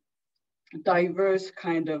diverse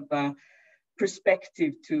kind of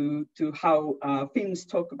perspective to how Finns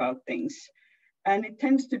talk about things. And it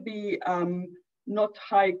tends to be not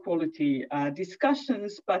high quality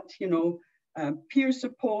discussions, but peer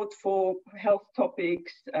support for health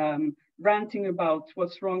topics, ranting about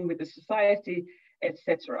what's wrong with the society,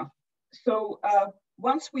 etc. So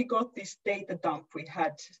once we got this data dump, we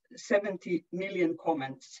had 70 million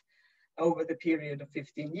comments over the period of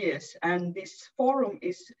 15 years. And this forum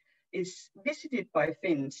is visited by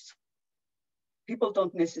Finns. People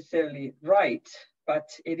don't necessarily write, but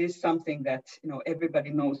it is something that everybody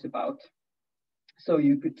knows about. So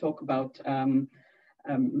you could talk about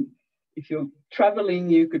if you're traveling,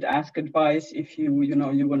 you could ask advice. If you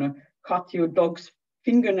want to cut your dog's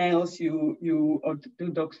fingernails, or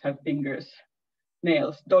do dogs have fingers?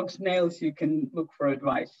 Nails, dogs' nails, you can look for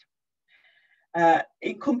advice.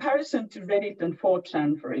 In comparison to Reddit and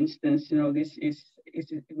 4chan, for instance, this is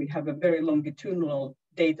we have a very longitudinal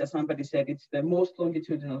data. Somebody said it's the most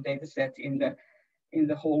longitudinal data set in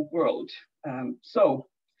the whole world. So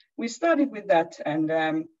we started with that,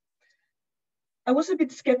 and I was a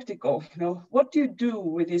bit skeptical. What do you do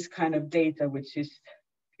with this kind of data, which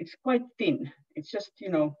it's quite thin? It's just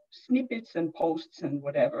snippets and posts and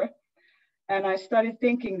whatever. And I started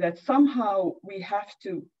thinking that somehow we have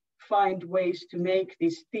to find ways to make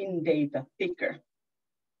this thin data thicker.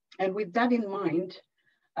 And with that in mind,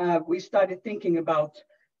 we started thinking about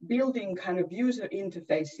building kind of user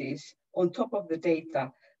interfaces on top of the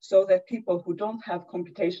data so that people who don't have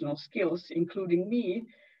computational skills, including me,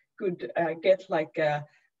 could get like a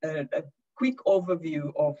quick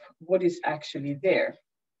overview of what is actually there.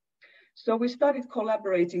 So we started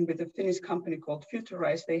collaborating with a Finnish company called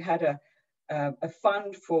Futurize. They had a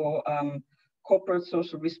fund for corporate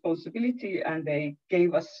social responsibility, and they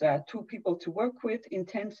gave us 2 people to work with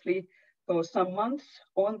intensely for some months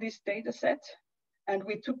on this data set. And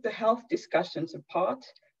we took the health discussions apart.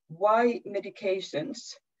 Why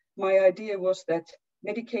medications? My idea was that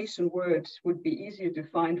medication words would be easier to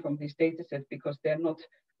find from this data set because they're not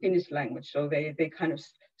Finnish language, so they kind of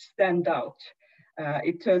stand out.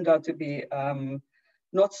 It turned out to be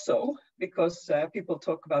not so, because people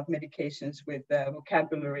talk about medications with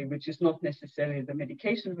vocabulary, which is not necessarily the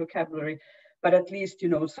medication vocabulary, but at least,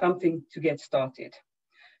 something to get started.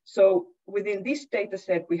 So within this data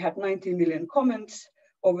set, we had 19 million comments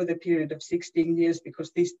over the period of 16 years,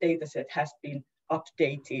 because this data set has been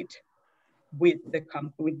updated with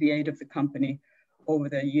the aid of the company over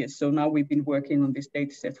the years. So now we've been working on this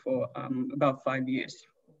data set for about 5 years.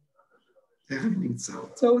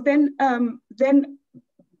 So then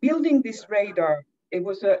building this radar, it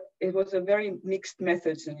was a very mixed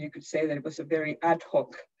methods, and you could say that it was a very ad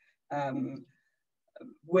hoc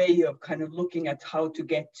way of kind of looking at how to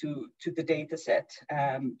get to the data set.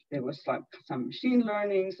 There was some machine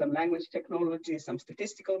learning, some language technology, some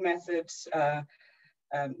statistical methods,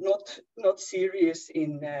 not serious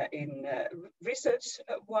in research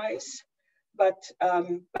wise, but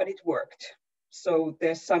it worked. So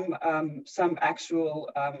there's some actual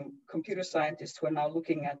computer scientists who are now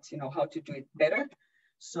looking at how to do it better.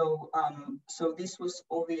 So this was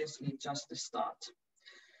obviously just the start.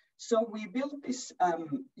 So we built this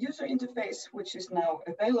user interface, which is now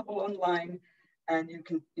available online, and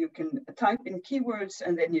you can type in keywords,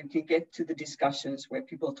 and then you can get to the discussions where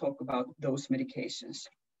people talk about those medications.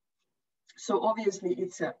 So obviously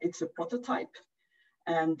it's a prototype,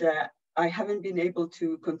 and I haven't been able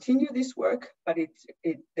to continue this work, but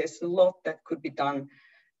there's a lot that could be done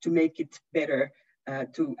to make it better,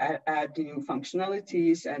 to add new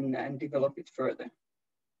functionalities and develop it further.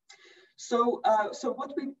 So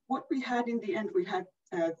what we had in the end, we had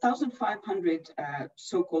 1,500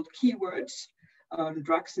 so-called keywords on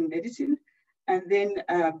drugs and medicine. And then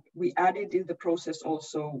we added in the process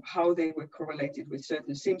also how they were correlated with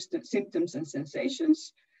certain symptoms and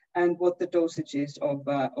sensations, and what the dosages of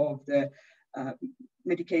the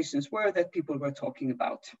medications were that people were talking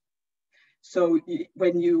about. So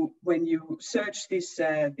when you search this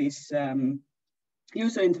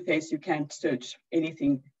user interface, you can't search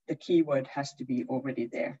anything. The keyword has to be already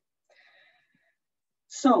there.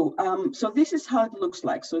 So this is how it looks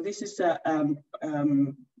like. So this is a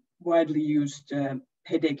widely used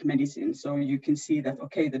headache medicine. So you can see that,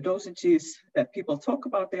 okay, the dosages that people talk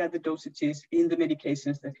about, they are the dosages in the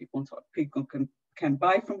medications that people can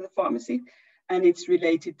buy from the pharmacy. And it's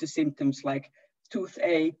related to symptoms like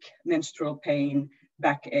toothache, menstrual pain,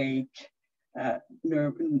 backache,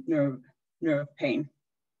 nerve pain.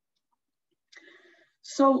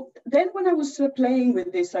 So then when I was playing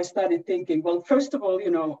with this, I started thinking, well, first of all,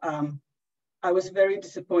 I was very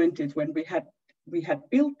disappointed when we had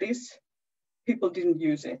built this, people didn't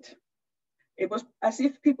use it. It was as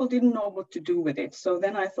if people didn't know what to do with it. So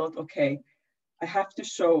then I thought, okay, I have to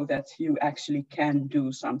show that you actually can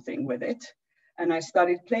do something with it. And I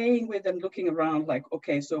started playing with and looking around like,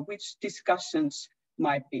 okay, so which discussions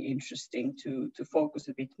might be interesting to focus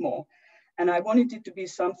a bit more. And I wanted it to be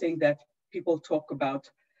something that people talk about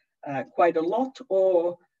quite a lot,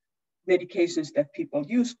 or medications that people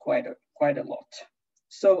use quite a lot.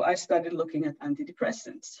 So I started looking at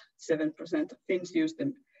antidepressants. 7% of Finns use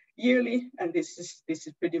them yearly, and this is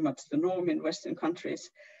pretty much the norm in Western countries.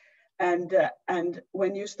 And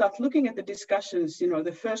when you start looking at the discussions, you know,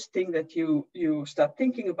 the first thing that you start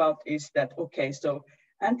thinking about is that, okay, so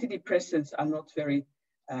antidepressants are not very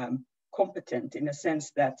competent in a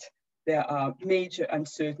sense that there are major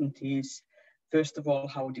uncertainties. First of all,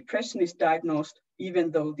 how depression is diagnosed, even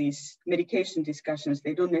though these medication discussions,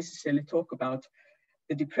 they don't necessarily talk about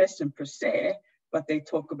the depression per se, but they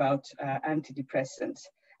talk about antidepressants.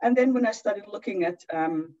 And then when I started looking at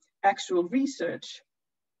actual research,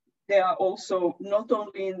 there are also, not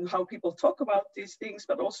only in how people talk about these things,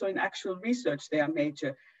 but also in actual research, there are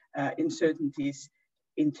major uncertainties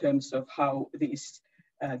in terms of how these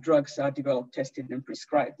drugs are developed, tested, and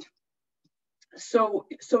prescribed. So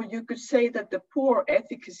you could say that the poor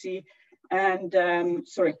efficacy and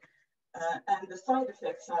and the side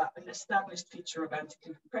effects are an established feature of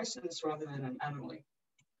antidepressants rather than an anomaly.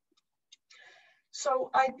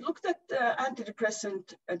 So I looked at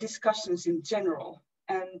antidepressant discussions in general,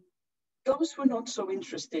 and those were not so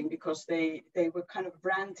interesting because they were kind of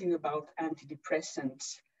ranting about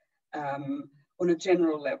antidepressants on a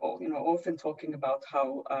general level, you know, often talking about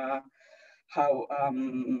how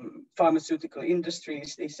pharmaceutical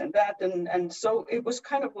industries, this and that. And so it was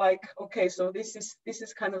kind of like, okay, so this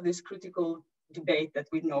is kind of this critical debate that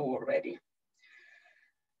we know already.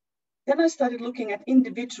 Then I started looking at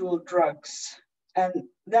individual drugs, and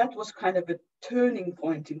that was kind of a turning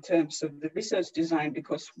point in terms of the research design,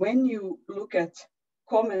 because when you look at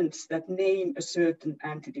comments that name a certain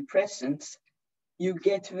antidepressants, you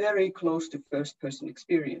get very close to first-person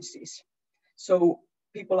experiences. So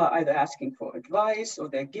people are either asking for advice or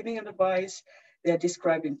they're giving an advice, they're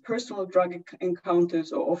describing personal drug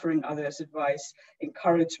encounters or offering others advice,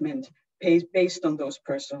 encouragement based on those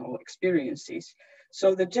personal experiences.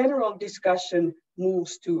 So the general discussion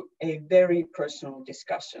moves to a very personal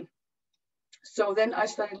discussion. So then I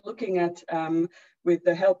started looking at, with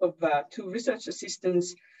the help of 2 research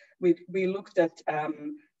assistants, we looked at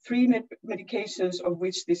 3 medications, of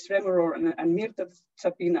which this Remeron and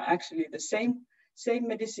mirtazapine are actually the same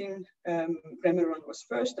medicine. Remeron was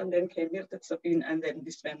first, and then came mirtazapine, and then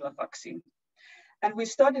this venlafaxine. And we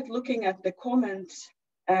started looking at the comments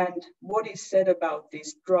and what is said about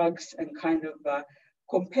these drugs and kind of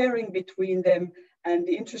comparing between them. And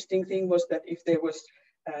the interesting thing was that if there was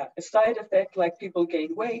a side effect, like people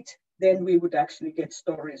gain weight, then we would actually get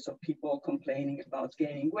stories of people complaining about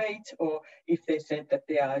gaining weight, or if they said that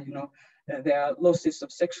they are, you know, there are losses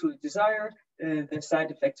of sexual desire, the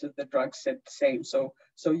side effects of the drug said the same. So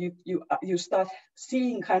you start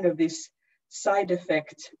seeing kind of this side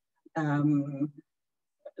effect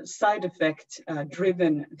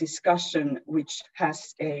driven discussion, which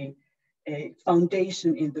has a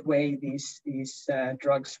foundation in the way these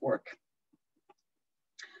drugs work.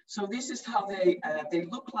 So this is how they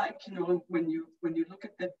look like, you know, when you look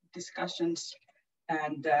at the discussions,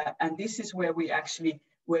 and this is where we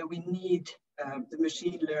need the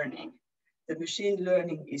machine learning. The machine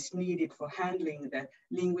learning is needed for handling the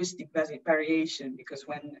linguistic variation, because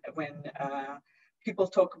when people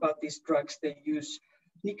talk about these drugs, they use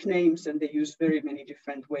nicknames and they use very many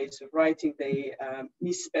different ways of writing. They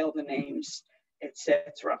misspell the names,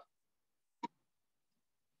 etc.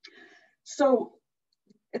 So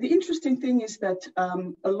the interesting thing is that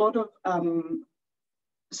a lot of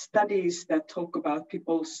studies that talk about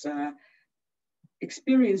people's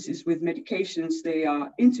experiences with medications, they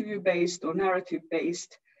are interview-based or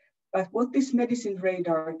narrative-based. But what this medicine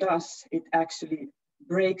radar does, it actually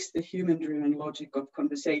breaks the human-driven logic of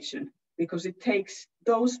conversation, because it takes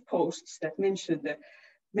those posts that mention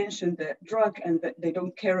the drug, and that they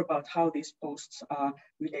don't care about how these posts are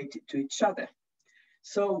related to each other.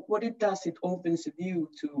 So what it does, it opens a view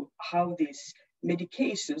to how these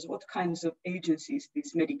medications, what kinds of agencies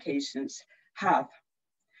these medications have.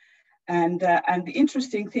 And the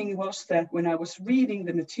interesting thing was that when I was reading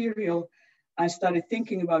the material, I started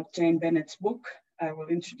thinking about Jane Bennett's book. I will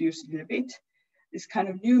introduce it in a bit. This kind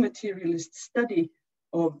of new materialist study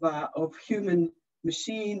of human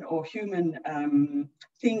machine or human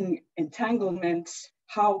thing entanglements,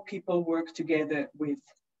 how people work together with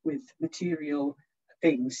material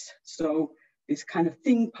things. So this kind of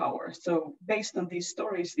thing power. So based on these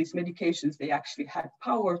stories, these medications, they actually had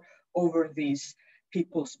power over these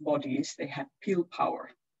people's bodies. They had pill power.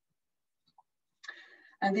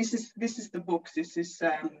 And this is the book. This is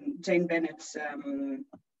Jane Bennett's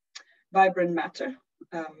Vibrant Matter,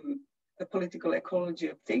 The Political Ecology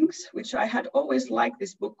of Things, which I had always liked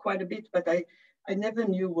this book quite a bit, but I never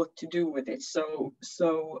knew what to do with it. So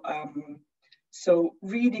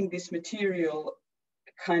reading this material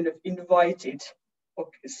kind of invited,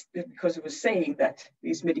 because it was saying that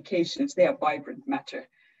these medications, they are vibrant matter.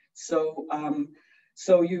 So,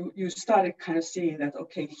 so you started kind of seeing that,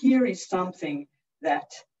 okay, here is something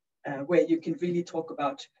that where you can really talk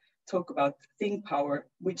about think power,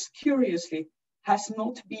 which curiously has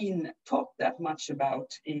not been talked that much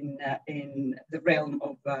about in the realm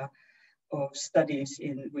of studies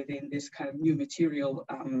within this kind of new material.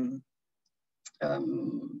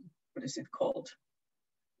 What is it called?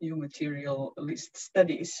 New materialist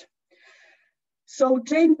studies. So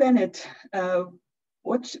Jane Bennett,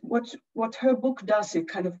 what her book does, it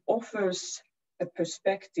kind of offers a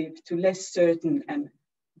perspective to less certain and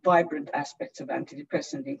vibrant aspects of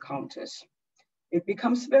antidepressant encounters. It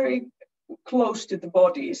becomes very close to the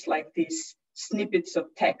bodies, like these snippets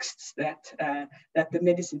of texts that that the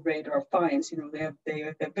medicine radar finds. You know,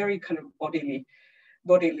 they're very kind of bodily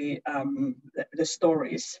the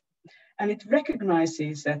stories. And it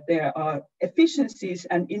recognizes that there are efficiencies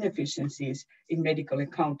and inefficiencies in medical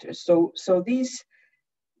encounters. So these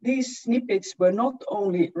snippets were not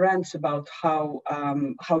only rants about how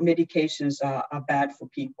medications are bad for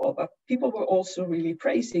people, but people were also really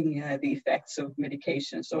praising the effects of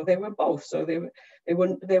medication. So they were both. So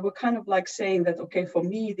they were kind of like saying that, okay, for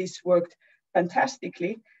me this worked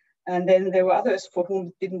fantastically, and then there were others for whom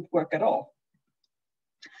it didn't work at all.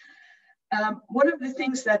 One of the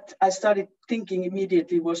things that I started thinking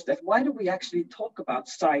immediately was that why do we actually talk about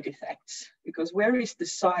side effects? Because where is the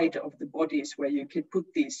side of the bodies where you can put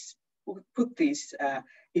these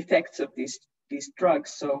effects of these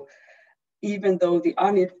drugs? So even though the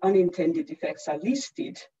unintended effects are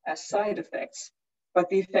listed as side effects, but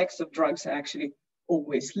the effects of drugs are actually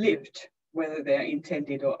always lived, whether they're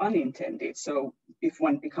intended or unintended. So if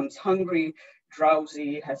one becomes hungry,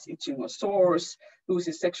 drowsy, has itching or sores,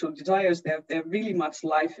 loses sexual desires, they're really much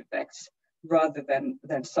life effects rather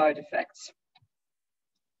than side effects.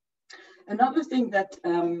 Another thing that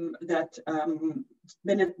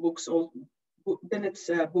Bennett's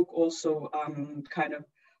book also kind of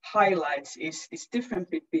highlights is this difference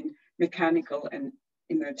between mechanical and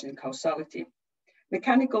emergent causality.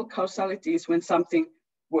 Mechanical causality is when something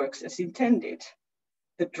works as intended.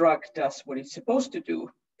 The drug does what it's supposed to do,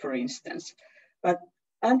 for instance. But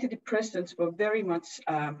antidepressants were very much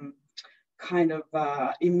kind of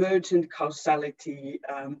emergent causality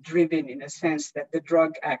driven, in a sense that the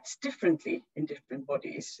drug acts differently in different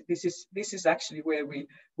bodies. This is actually where we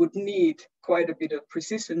would need quite a bit of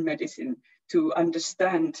precision medicine to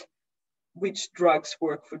understand which drugs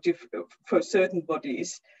work for certain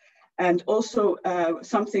bodies. And also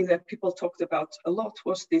something that people talked about a lot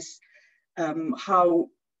was this, how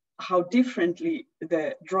differently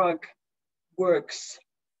the drug works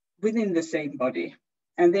within the same body.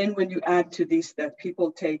 And then when you add to this that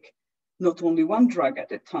people take not only one drug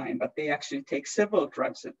at a time, but they actually take several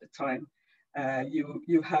drugs at a time,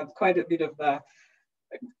 you have quite a bit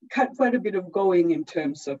of going in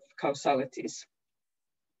terms of causalities.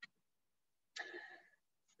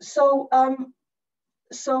 So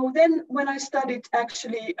then when I started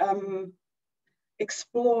actually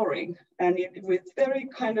exploring, and with very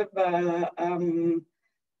kind of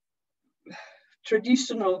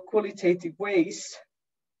traditional qualitative ways,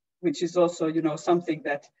 which is also, you know, something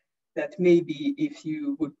that maybe if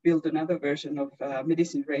you would build another version of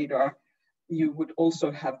Medicine Radar, you would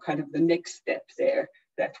also have kind of the next step there,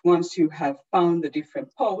 that once you have found the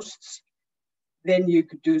different posts, then you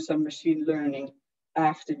could do some machine learning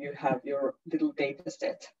after you have your little data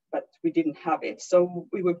set, but we didn't have it. So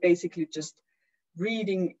we were basically just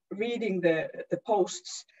reading the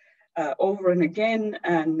posts over and again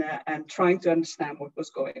and trying to understand what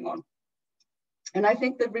was going on. And I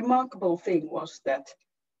think the remarkable thing was that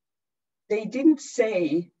they didn't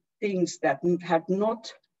say things that had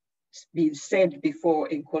not been said before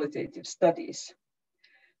in qualitative studies.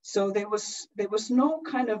 So there was no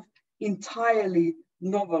kind of entirely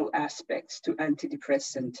novel aspects to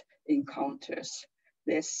antidepressant encounters.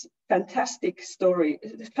 There's fantastic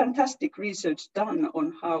research done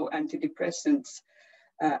on how antidepressants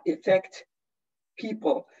affect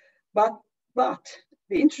people. But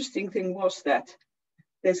the interesting thing was that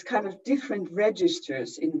there's kind of different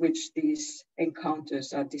registers in which these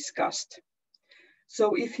encounters are discussed.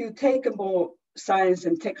 So if you take a more science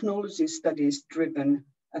and technology studies driven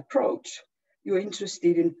approach, you're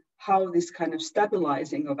interested in how this kind of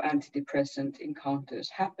stabilizing of antidepressant encounters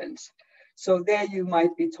happens. So there you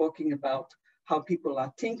might be talking about how people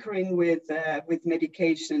are tinkering with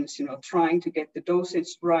medications, you know, trying to get the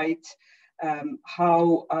dosage right,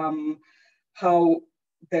 how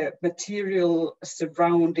the material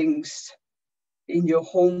surroundings in your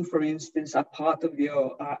home, for instance, are part of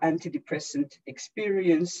your antidepressant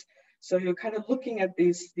experience. So you're kind of looking at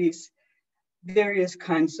these various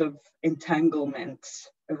kinds of entanglements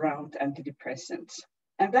around antidepressants.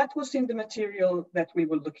 And that was in the material that we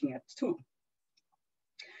were looking at too.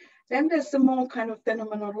 Then there's the more kind of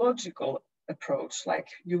phenomenological approach, like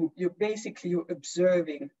you're basically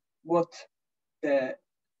observing what the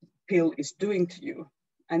pill is doing to you.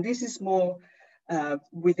 And this is more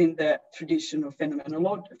within the tradition of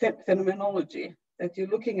phenomenology, that you're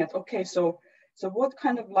looking at, okay, so what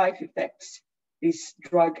kind of life effects this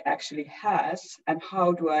drug actually has, and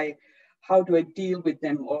how do I deal with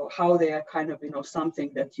them, or how they are kind of, you know,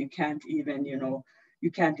 something that you can't even, you know, you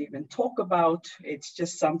can't even talk about. It's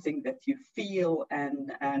just something that you feel,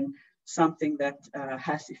 and something that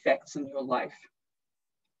has effects on your life.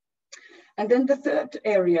 And then the third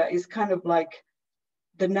area is kind of like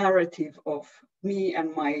the narrative of me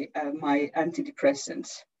and my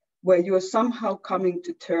antidepressants, where you are somehow coming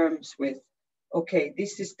to terms with, okay,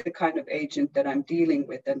 this is the kind of agent that I'm dealing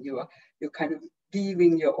with, and you're kind of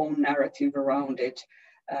weaving your own narrative around it.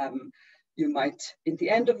 You might, in the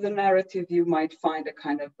end of the narrative, you might find a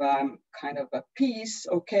kind of a piece.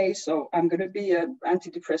 Okay, so I'm going to be an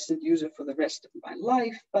antidepressant user for the rest of my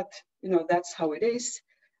life, but you know, that's how it is.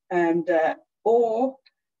 And or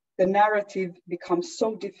the narrative becomes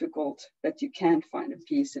so difficult that you can't find a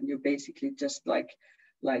piece, and you're basically just like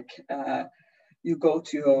you go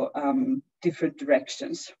to your different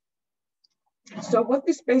directions. So what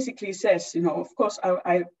this basically says, you know, of course,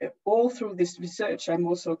 I all through this research, I'm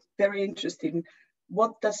also very interested in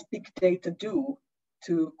what does big data do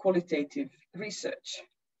to qualitative research.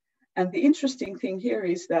 And the interesting thing here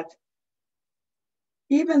is that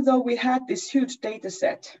even though we had this huge data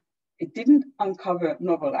set, it didn't uncover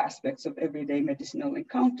novel aspects of everyday medicinal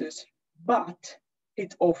encounters, but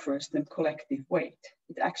it offers them collective weight.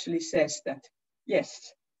 It actually says that,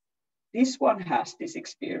 yes, this one has this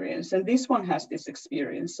experience, and this one has this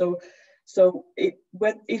experience. So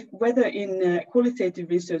whether in qualitative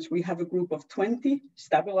research we have a group of 20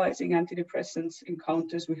 stabilizing antidepressants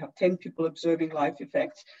encounters, we have 10 people observing life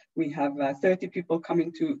effects, we have 30 people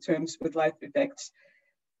coming to terms with life effects,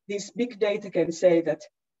 this big data can say that,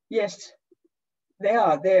 yes, they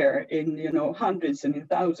are there in, you know, hundreds and in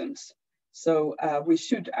thousands. So we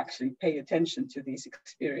should actually pay attention to these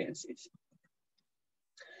experiences.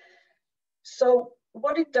 So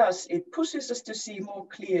what it does, it pushes us to see more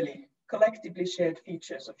clearly collectively shared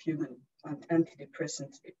features of human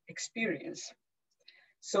antidepressant experience.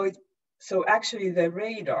 So actually the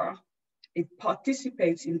radar, it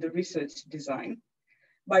participates in the research design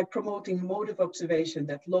by promoting a mode of observation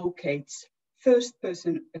that locates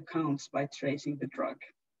first-person accounts by tracing the drug.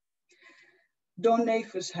 Don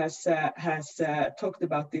Nafus has talked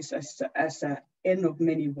about this as an N of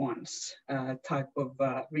many ones type of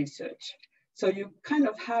research. So you kind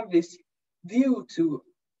of have this view to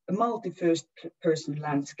a multi-first person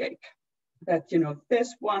landscape that, you know,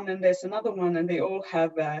 there's one and there's another one, and they all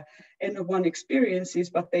have N of one experiences,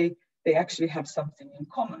 but they actually have something in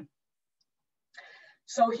common.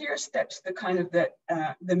 So here steps the kind of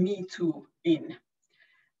the Metoo in.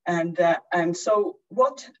 And so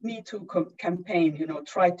what Metoo campaign, you know,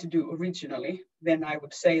 tried to do originally, then I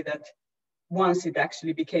would say that once it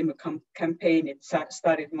actually became a campaign, it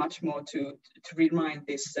started much more to remind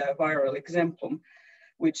this viral exemplum,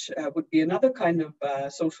 which would be another kind of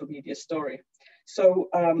social media story. So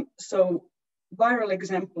viral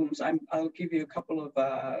exemplums, I'll give you a couple of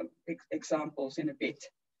examples in a bit.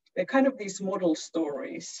 They're kind of these model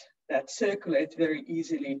stories that circulate very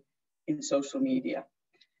easily in social media.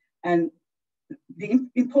 And the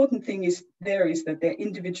important thing is that they're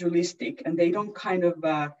individualistic, and they don't kind of,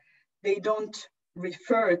 they don't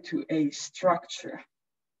refer to a structure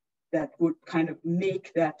that would kind of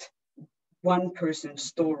make that one person's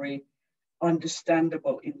story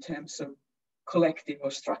understandable in terms of collective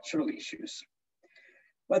or structural issues.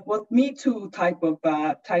 But what Metoo type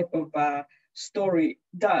of story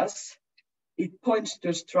does, it points to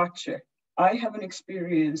a structure. I have an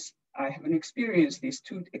experience, I have an experience. These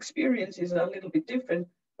two experiences are a little bit different,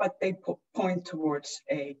 but they point towards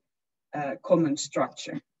a common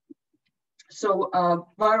structure. So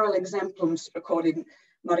viral exemplums, according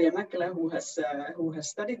Maria Mäkelä, who has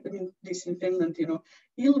studied this in Finland, you know,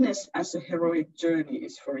 illness as a heroic journey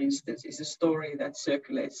is, for instance, is a story that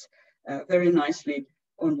circulates very nicely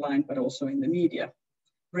online, but also in the media.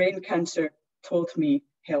 Brain cancer taught me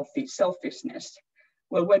healthy selfishness.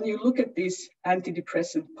 Well, when you look at these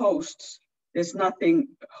antidepressant posts, there's nothing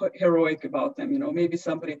heroic about them. You know, maybe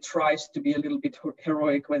somebody tries to be a little bit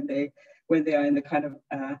heroic when they are in the kind of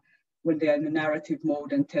when they are in the narrative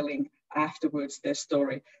mode and telling afterwards their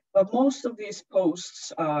story. But most of these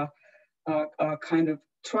posts are kind of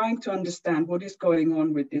trying to understand what is going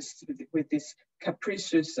on with this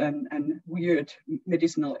capricious and weird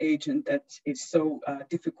medicinal agent that is so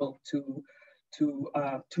difficult to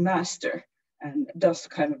master and does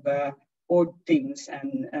kind of odd things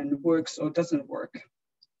and works or doesn't work.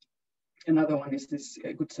 Another one is this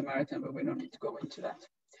Good Samaritan, but we don't need to go into that.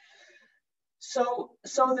 So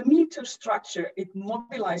the Metoo structure, it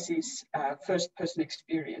mobilizes first-person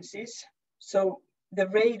experiences. So the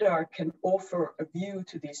radar can offer a view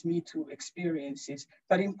to these Metoo experiences,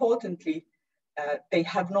 but importantly, they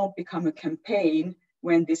have not become a campaign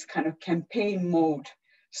when this kind of campaign mode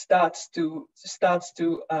starts to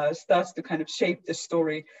kind of shape the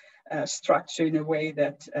story structure in a way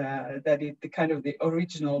that the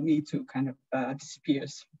original Metoo kind of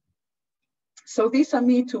disappears. So these are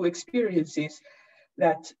Metoo experiences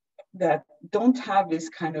that don't have this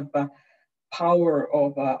kind of power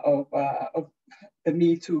of the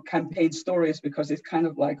Metoo campaign stories, because it's kind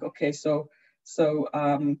of like, okay, so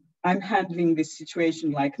I'm handling this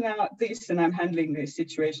situation like this, and I'm handling this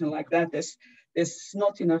situation like that. There's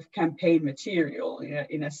not enough campaign material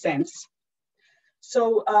in a sense.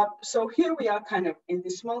 So here we are kind of in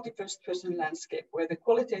this multi-first person landscape where the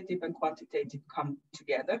qualitative and quantitative come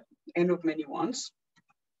together, N of many ones.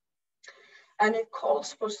 And it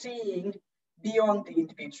calls for seeing beyond the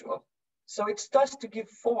individual. So it starts to give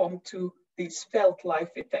form to these felt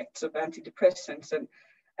life effects of antidepressants,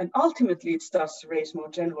 and ultimately it starts to raise more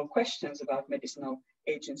general questions about medicinal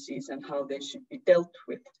agencies and how they should be dealt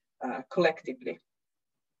with collectively.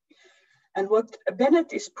 And what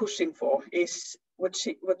Bennett is pushing for is, what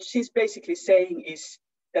she's basically saying is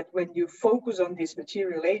that when you focus on these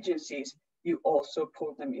material agencies, you also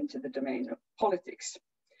pull them into the domain of politics.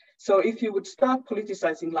 So if you would start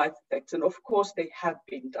politicizing life effects, and of course they have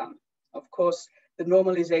been done, of course the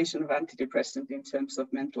normalization of antidepressants in terms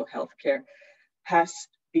of mental health care has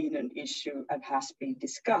been an issue and has been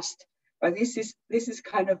discussed. But this is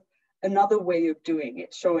kind of another way of doing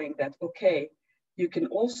it, showing that, okay, you can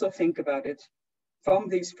also think about it from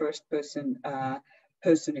these first person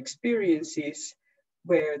experiences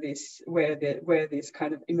where this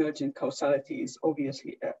kind of emergent causality is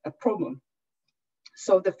obviously a problem.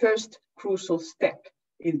 So the first crucial step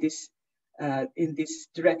in this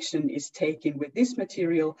direction is taken with this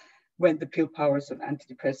material when the pill powers of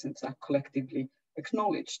antidepressants are collectively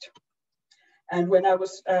acknowledged. And when I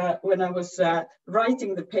was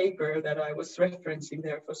writing the paper that I was referencing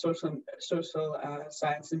there for social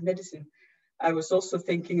science and medicine, I was also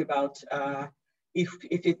thinking about if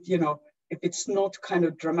it's not kind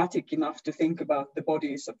of dramatic enough to think about the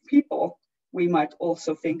bodies of people, we might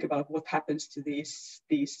also think about what happens to these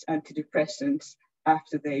antidepressants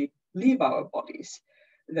after they leave our bodies.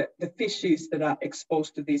 The fishes that are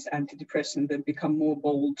exposed to these antidepressants then become more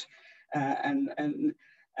bold and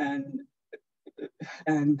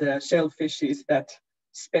shellfishes that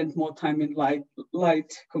spend more time in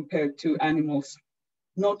light compared to animals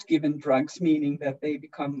not given drugs, meaning that they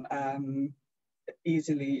become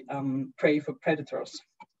easily prey for predators.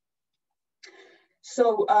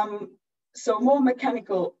 So more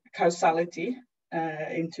mechanical causality,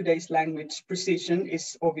 in today's language, precision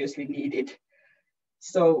is obviously needed.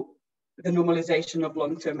 So the normalization of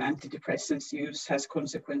long-term antidepressants use has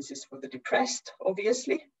consequences for the depressed,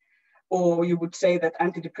 obviously. Or you would say that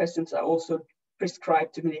antidepressants are also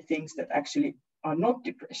prescribed to many things that actually are not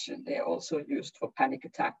depression. They are also used for panic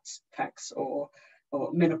attacks or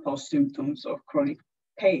menopause symptoms or chronic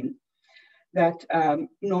pain that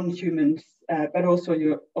non-humans, but also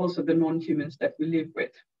the non-humans that we live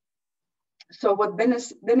with. So what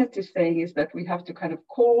Bennett is saying is that we have to kind of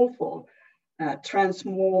call for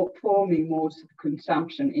transforming modes of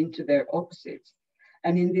consumption into their opposites.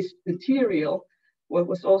 And in this material, what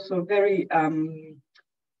was also very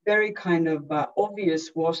kind of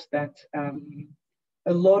obvious was that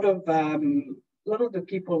a lot of the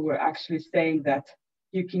people were actually saying that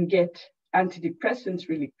you can get antidepressants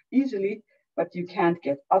really easily, but you can't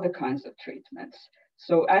get other kinds of treatments.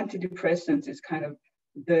 So antidepressants is kind of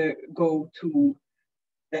the go-to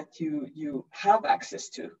that you have access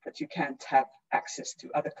to, but you can't have access to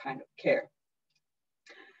other kind of care.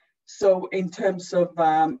 So in terms of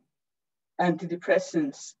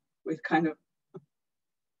antidepressants with kind of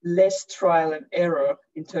less trial and error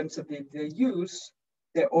in terms of the use,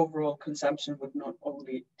 their overall consumption would not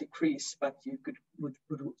only decrease, but you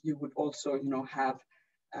would also have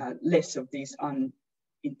less of these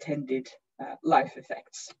unintended life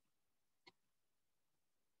effects.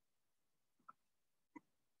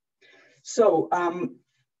 So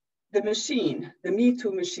the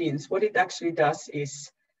Metoo machines, what it actually does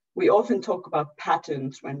is, we often talk about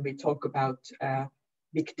patterns when we talk about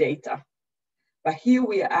big data. But here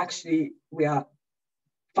we are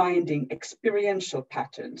finding experiential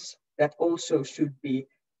patterns that also should be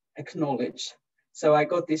acknowledged. So I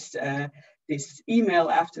got this email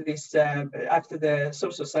after the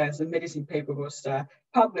social science and medicine paper was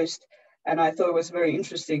published, and I thought it was very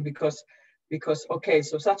interesting because okay,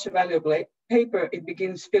 so such a valuable paper, it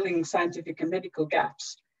begins filling scientific and medical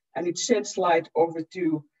gaps, and it sheds light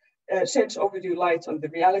overdue light on the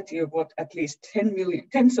reality of what at least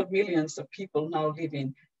tens of millions of people now live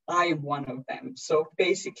in. I am one of them. So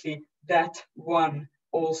basically that one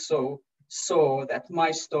also saw that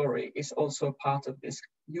my story is also part of this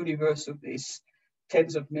universe of these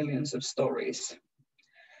tens of millions of stories.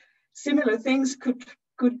 Similar things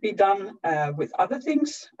could be done with other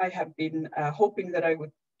things. I have been hoping that I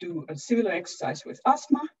would do a similar exercise with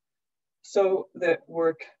asthma. So the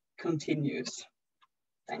work continues.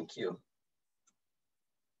 Thank you.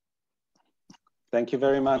 Thank you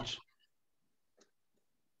very much.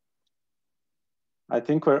 I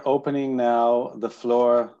think we're opening now the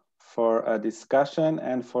floor for a discussion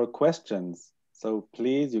and for questions. So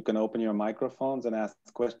please, you can open your microphones and ask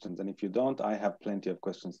questions. And if you don't, I have plenty of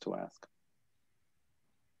questions to ask.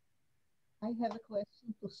 I have a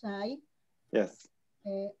question to Shay. Yes.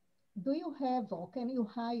 Do you have or can you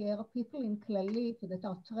hire people in Clalit that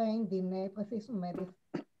are trained in precision medicine?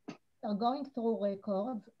 They're going through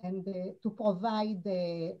records and to provide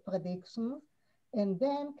the predictions. And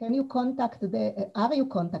then can you are you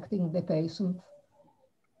contacting the patient?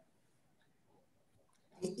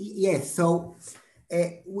 Yes, so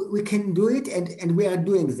we can do it and we are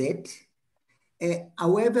doing that.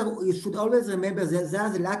 However, you should always remember that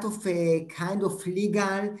there's a lot of kind of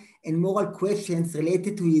legal and moral questions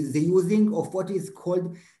related to the using of what is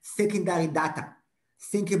called secondary data.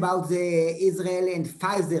 Think about the Israel and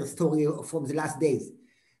Pfizer story from the last days.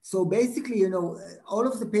 So basically, you know, all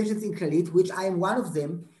of the patients in Clalit, which I am one of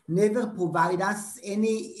them, never provide us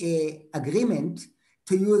any agreement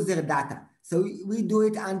to use their data. So we do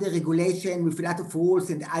it under regulation with a lot of rules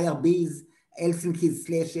and IRBs,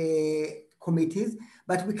 Helsinki / committees,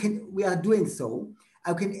 but we are doing so.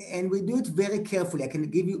 And we do it very carefully. I can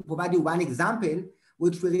provide you one example,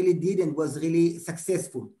 which we really did and was really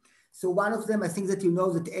successful. So one of them, I think that you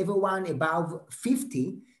know that everyone above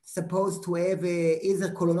 50 supposed to have either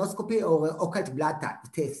colonoscopy or occult blood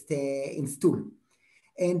test in stool.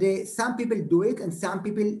 And some people do it and some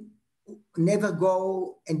people never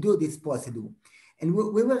go and do this procedure. And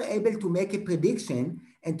we were able to make a prediction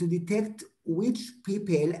and to detect which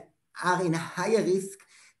people are in a higher risk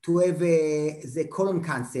to have the colon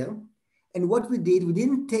cancer. And what we did, we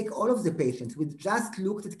didn't take all of the patients. We just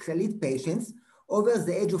looked at Clalit patients over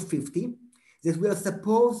the age of 50 that were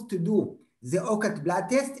supposed to do the occult blood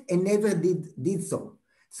test and never did so.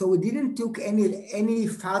 So we didn't took any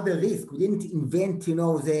further risk. We didn't invent, you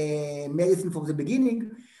know, the medicine from the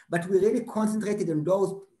beginning, but we really concentrated on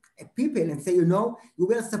those people and say, you know, you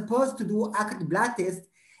were supposed to do occult blood test.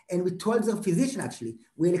 And we told the physician, actually,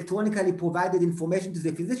 we electronically provided information to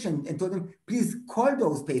the physician and told them, please call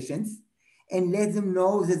those patients and let them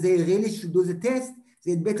know that they really should do the test.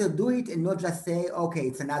 They'd better do it and not just say, okay,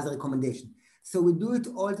 it's another recommendation. So we do it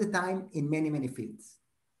all the time in many, many fields.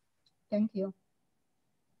 Thank you.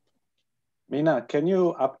 Minna, can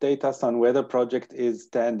you update us on where the project is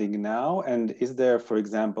standing now? And is there, for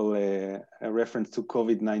example, a reference to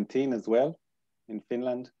COVID-19 as well in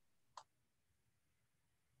Finland?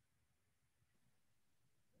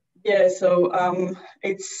 Yeah, so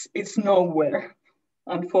it's nowhere.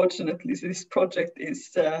 Unfortunately, this project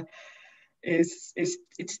is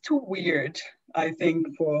it's too weird, I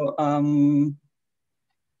think, for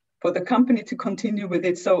the company to continue with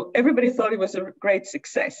it. So everybody thought it was a great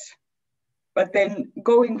success, but then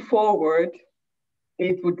going forward,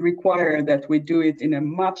 it would require that we do it in a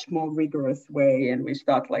much more rigorous way, and we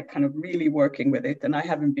start like kind of really working with it. And I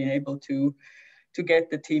haven't been able to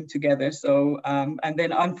get the team together. So, and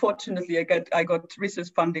then unfortunately, I got research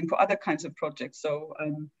funding for other kinds of projects. So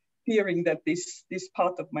I'm fearing that this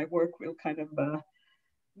part of my work will kind of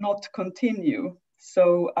not continue.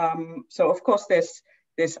 So, so of course,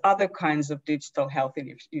 there's other kinds of digital health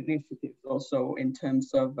initiatives also in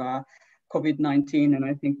terms of COVID-19. And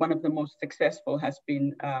I think one of the most successful has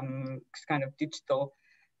been kind of digital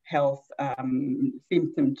health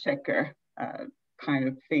symptom checker kind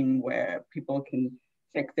of thing where people can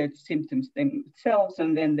check their symptoms themselves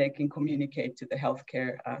and then they can communicate to the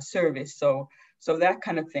healthcare service. So that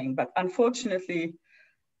kind of thing. But unfortunately,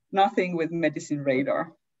 nothing with medicine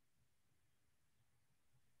radar.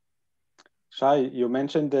 Shay, you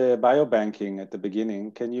mentioned the biobanking at the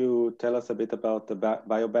beginning. Can you tell us a bit about the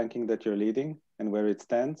biobanking that you're leading and where it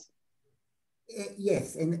stands?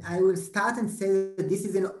 Yes, and I will start and say that this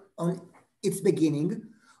is on its beginning,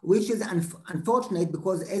 which is unfortunate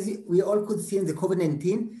because as we all could see in the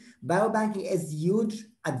COVID-19, biobanking has huge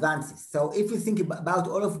advances. So if you think about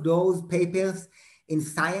all of those papers in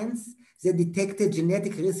Science that detected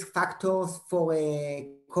genetic risk factors for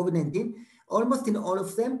COVID-19, almost in all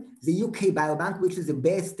of them, the UK Biobank, which is the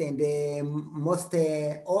best and the most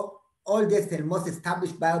oldest and most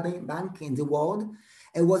established biobank in the world,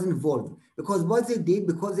 was involved. Because what they did,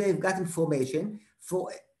 because they've got information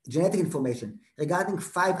for genetic information regarding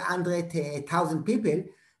 500,000 people,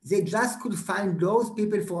 they just could find those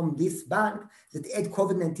people from this bank that had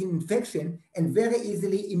COVID-19 infection and very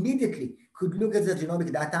easily, immediately could look at the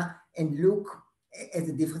genomic data and look at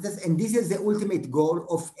the differences. And this is the ultimate goal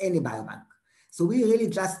of any biobank. So we really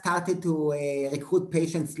just started to recruit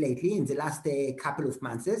patients lately in the last couple of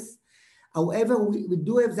months. However, we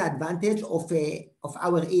do have the advantage of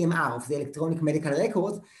our EMR, of the electronic medical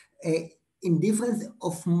records, in difference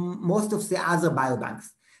of most of the other biobanks.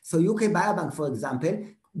 So UK Biobank, for example,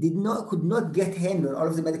 could not get hand on all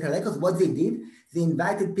of the medical records. What they did, they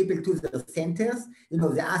invited people to their centers.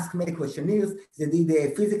 They asked many questionnaires. They did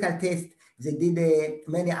a physical test. They did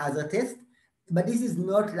many other tests. But this is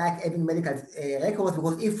not like having medical records,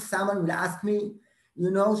 because if someone will ask me,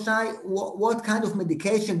 Shay, what kind of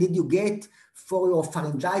medication did you get for your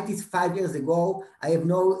pharyngitis 5 years ago? I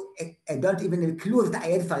don't even have a clue that I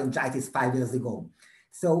had pharyngitis 5 years ago.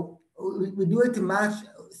 So we do it much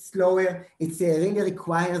slower. It really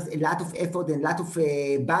requires a lot of effort and a lot of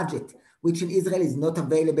budget, which in Israel is not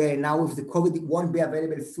available. And now with the COVID, it won't be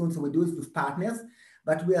available soon. So we do it with partners.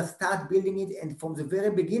 But we are start building it, and from the very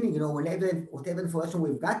beginning, whatever information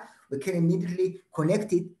we've got, we can immediately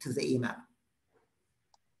connect it to the email.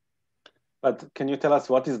 But can you tell us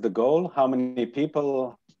what is the goal? How many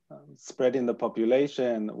people spread in the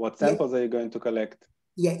population? What samples are you going to collect?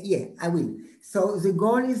 Yeah, I will. So the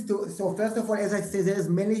goal is so first of all, as I said, there's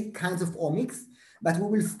many kinds of omics, but we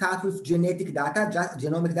will start with genetic data,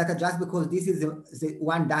 genomic data, just because this is the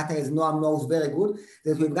one data, as Noam knows very good,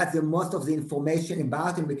 that we've got the most of the information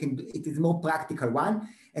about, and it is more practical one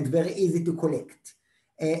and very easy to collect.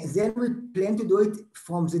 Then we plan to do it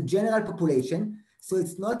from the general population. So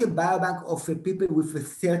it's not a biobank of people with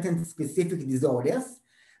certain specific disorders,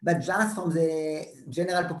 but just from the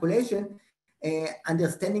general population,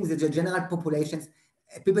 understanding that the general populations,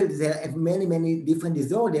 people that have many different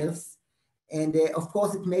disorders. And of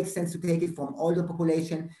course, it makes sense to take it from older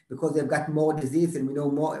population because they've got more disease and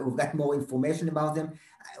we've got more information about them.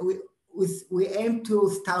 We aim to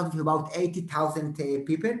start with about 80,000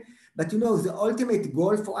 people, but the ultimate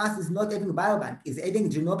goal for us is not having a biobank, is adding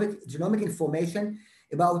genomic information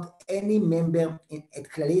about any member at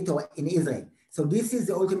Clalit or in Israel. So this is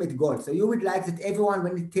the ultimate goal. So you would like that everyone,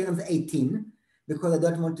 when it turns 18, because I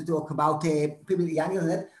don't want to talk about people younger than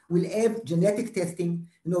that, will have genetic testing.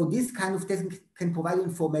 This kind of testing can provide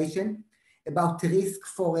information about risk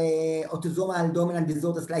for autosomal dominant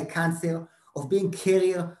disorders like cancer, of being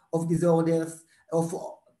carrier of disorders, of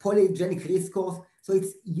polygenic risk scores. So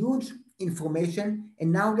it's huge information.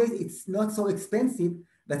 And nowadays it's not so expensive,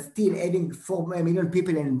 but still adding 4 million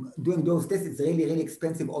people and doing those tests, it's really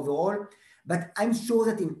expensive overall. But I'm sure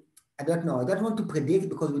that I don't know, I don't want to predict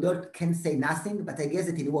because we can say nothing, but I guess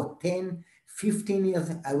that in 10, 15 years,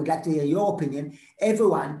 I would like to hear your opinion.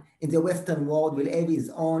 Everyone in the Western world will have his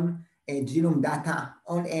own genome data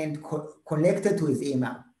on end connected to his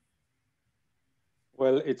email.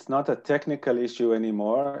 Well, it's not a technical issue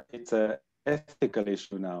anymore. It's an ethical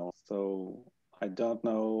issue now. So I don't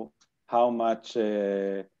know how much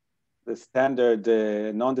the standard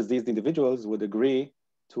non-diseased individuals would agree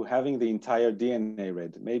to having the entire DNA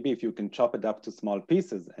read. Maybe if you can chop it up to small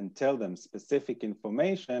pieces and tell them specific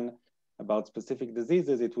information about specific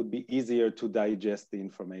diseases, it would be easier to digest the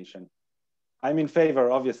information. I'm in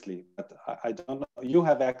favor, obviously, but I don't know. You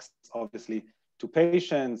have access, obviously, to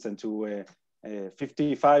patients and to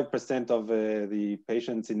 55% of the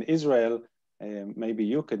patients in Israel. Maybe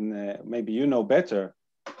you know better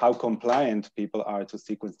how compliant people are to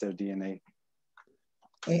sequence their DNA.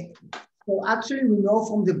 So actually, we know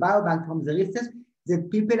from the biobank, from the research,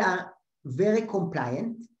 that people are very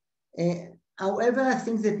compliant. However, I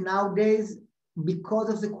think that nowadays, because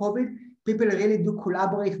of the COVID, people really do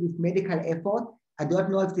collaborate with medical effort. I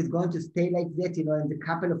don't know if it's going to stay like that, in the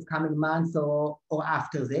couple of coming months or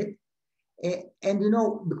after that. And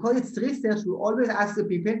because it's research, we always ask the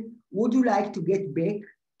people, would you like to get back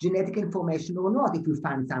genetic information or not if you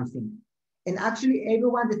find something? And actually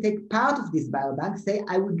everyone that take part of this biobank say,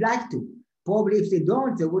 I would like to. Probably if they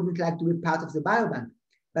don't, they wouldn't like to be part of the biobank.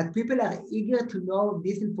 But people are eager to know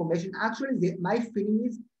this information. Actually, my feeling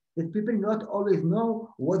is that people not always know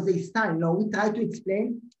what they sign. We try to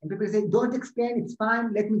explain, and people say, don't explain, it's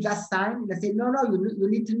fine, let me just sign. And I say, no, you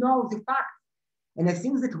need to know the facts. And I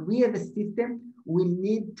think that we as a system, we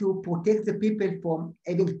need to protect the people from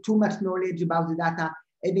having too much knowledge about the data,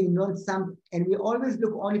 having not some, and we always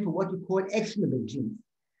look only for what we call actionable genes.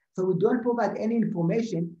 So we don't provide any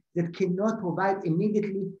information that cannot provide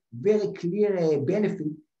immediately very clear benefit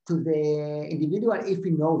to the individual if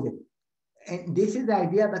he knows it. And this is the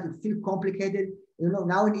idea, but it's still complicated.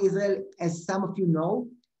 Now in Israel, as some of you know,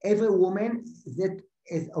 every woman that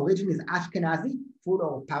is origin is Ashkenazi, full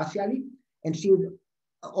or partially, and she is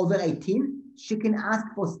over 18, she can ask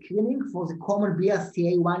for screening for the common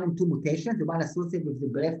BRCA1 and 2 mutations, the one associated with the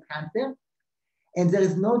breast cancer. And there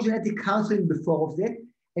is no genetic counseling before of that.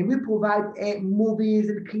 And we provide movies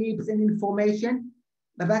and clips and information,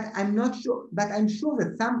 but I'm not sure, but I'm sure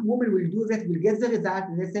that some women will do that, will get the result,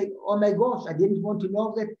 and they say, oh my gosh, I didn't want to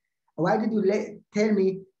know that. Why did you tell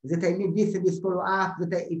me that I need this and this follow-up,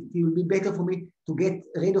 that it will be better for me to get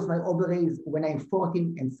rid of my ovaries when I'm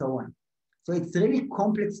 14 and so on. So it's a really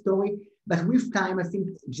complex story, but with time, I think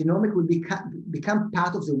genomics will become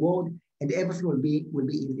part of the world and everything will be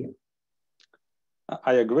easier.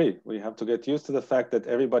 I agree. We have to get used to the fact that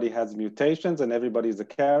everybody has mutations and everybody is a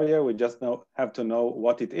carrier. We just have to know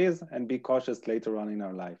what it is and be cautious later on in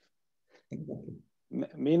our life. Exactly.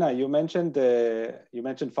 Minna, you mentioned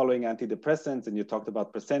following antidepressants and you talked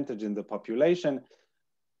about percentage in the population.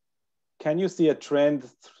 Can you see a trend,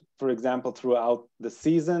 for example, throughout the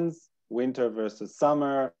seasons, winter versus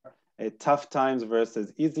summer, tough times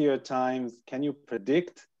versus easier times? Can you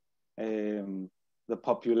predict the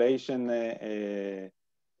population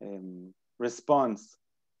response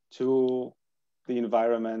to the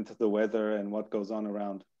environment, the weather, and what goes on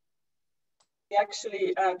around? We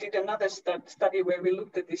actually did another study where we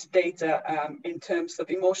looked at this data in terms of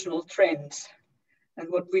emotional trends. And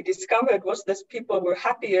what we discovered was that people were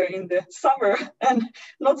happier in the summer and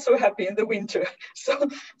not so happy in the winter. So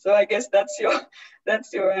I guess that's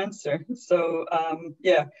your answer. So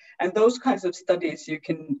yeah, and those kinds of studies you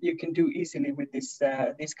can do easily with this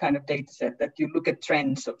kind of data set, that you look at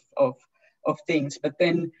trends of things. But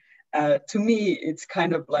then to me, it's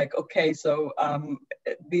kind of like, okay, so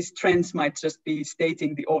these trends might just be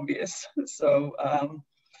stating the obvious. So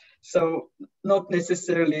not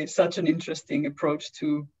necessarily such an interesting approach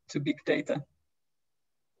to big data.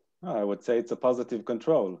 I would say it's a positive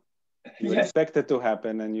control. You expect it to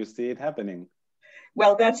happen and you see it happening.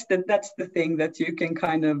 Well, that's the thing, that you can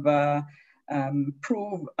kind of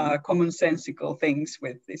prove commonsensical things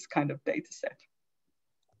with this kind of data set.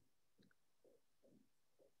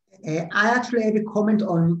 I actually have a comment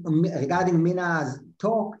regarding Minna's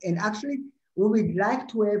talk, and actually we would like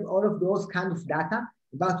to have all of those kind of data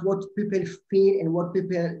about what people feel and what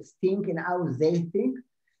people think and how they think.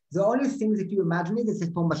 The only thing that you imagine is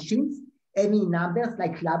that for machines, having numbers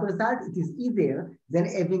like lab results, it is easier than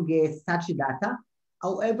having such data.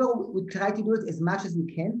 However, we try to do it as much as we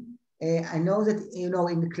can. I know that, in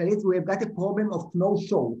Clalit, we've got a problem of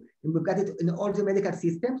no-show, and we've got it in all the medical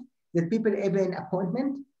systems, that people have an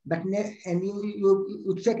appointment, but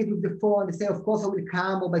you check it with the phone, they say, of course I will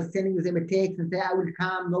come, or by sending them a text and say, I will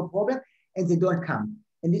come, no problem, and they don't come.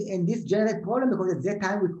 And this generates problem because at that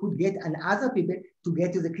time we could get other people to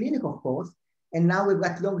get to the clinic, of course, and now we've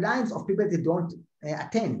got long lines of people that don't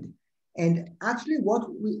attend. And actually what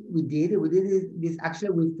we did this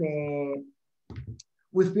actually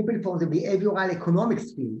with people from the behavioral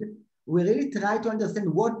economics field. We really try to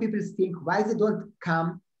understand what people think, why they don't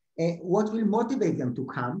come, what will motivate them to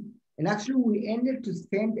come. And actually we ended to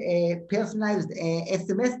send a personalized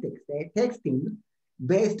SMS texting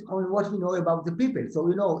based on what we know about the people. So,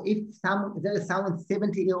 if there is someone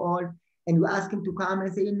 70-year-old and you ask him to come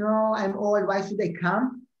and say, I'm old, why should I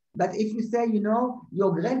come? But if you say, your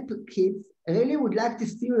grandkids really would like to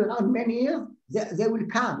see you around many years, they will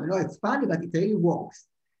come. It's funny, but it really works.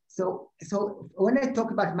 So when I talk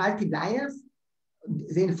about multipliers,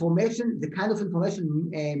 the kind of information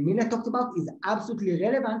Minna talked about is absolutely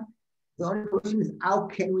relevant. The only question is, how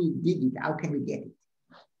can we dig it? How can we get it?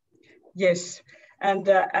 Yes. And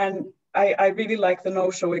I really like the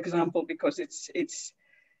no-show example, because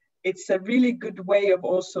it's a really good way of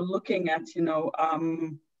also looking at,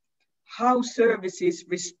 how services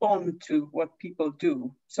respond to what people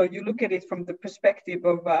do. So you look at it from the perspective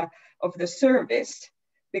of the service,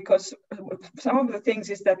 because some of the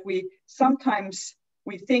things is that we sometimes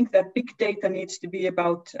think that big data needs to be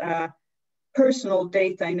about personal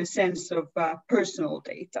data in a sense of personal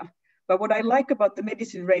data. But what I like about the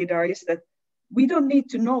medicine radar is that we don't need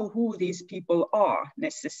to know who these people are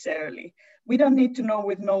necessarily. We don't need to know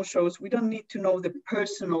with no-shows, we don't need to know the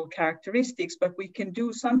personal characteristics, but we can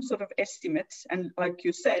do some sort of estimates, and like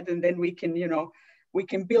you said, and then we can, you know, we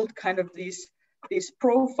can build kind of these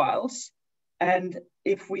profiles. And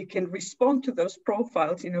if we can respond to those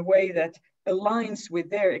profiles in a way that aligns with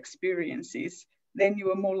their experiences, then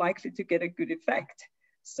you are more likely to get a good effect.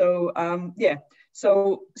 So yeah,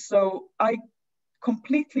 so I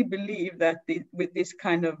completely believe that with this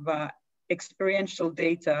kind of experiential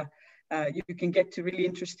data, you can get to really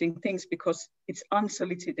interesting things because it's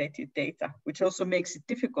unsolicited data, which also makes it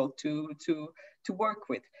difficult to work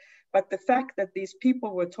with. But the fact that these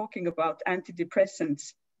people were talking about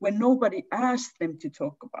antidepressants when nobody asked them to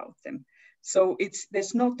talk about them. So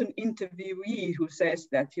there's not an interviewee who says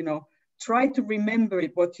that, you know, try to remember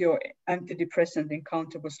what your antidepressant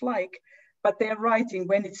encounter was like, but they're writing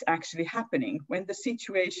when it's actually happening, when the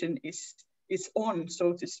situation is on,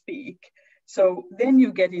 so to speak. So then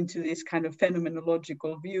you get into this kind of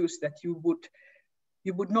phenomenological views that you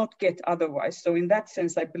would not get otherwise. So in that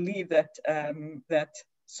sense, I believe that that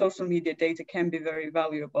social media data can be very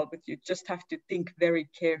valuable, but you just have to think very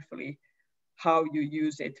carefully how you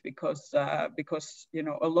use it, because you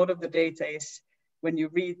know, a lot of the data is, when you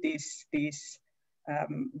read these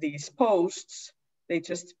posts, they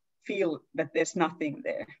just feel that there's nothing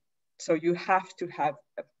there. So you have to have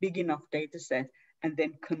a big enough data set and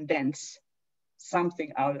then condense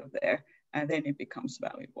something out of there, and then it becomes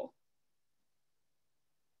valuable.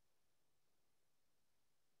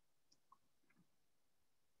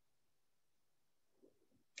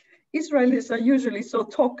 Israelis are usually so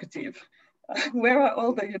talkative. Where are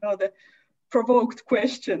all the, you know, the provoked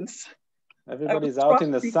questions? Everybody's out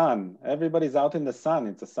in the sun. Everybody's out in the sun.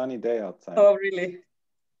 It's a sunny day outside. Oh, really?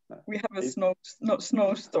 We have a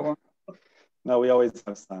snowstorm. No, we always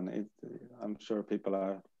have sun. I'm sure people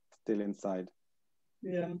are still inside.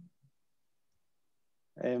 Yeah.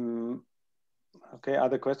 Okay,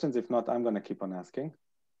 other questions? If not, I'm going to keep on asking.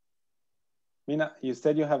 Minna, you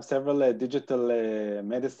said you have several digital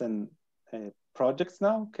medicine projects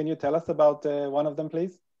now. Can you tell us about one of them,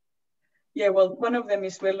 please? Yeah, well, one of them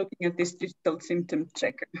is we're looking at this digital symptom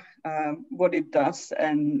checker, what it does,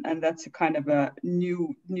 and that's a kind of a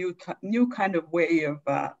new kind of way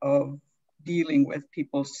of dealing with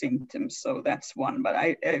people's symptoms. So that's one.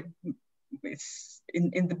 But it's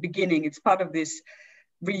in the beginning, it's part of this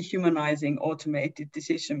rehumanizing automated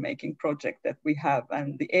decision-making project that we have,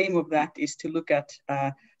 and the aim of that is to look at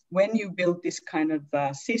when you build this kind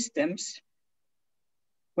of systems,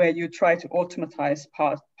 where you try to automatize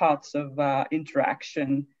parts of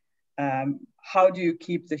interaction, how do you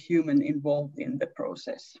keep the human involved in the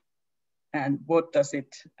process? And what does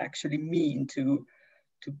it actually mean to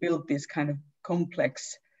build this kind of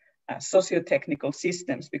complex socio-technical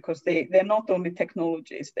systems? Because they're not only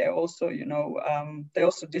technologies, they're also, you know, they're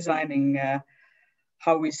also designing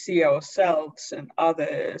how we see ourselves and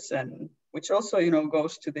others, and which also, you know,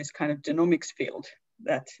 goes to this kind of genomics field.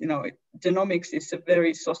 That, you know, genomics is a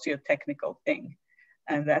very socio-technical thing,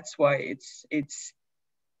 and that's why it's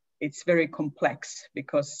very complex,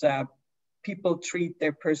 because people treat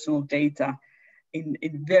their personal data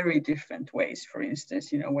in very different ways. For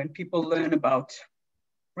instance, you know, when people learn about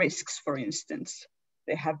risks, for instance,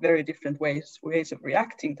 they have very different ways of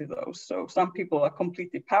reacting to those. So some people are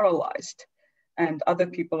completely paralyzed, and other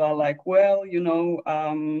people are like, well, you know,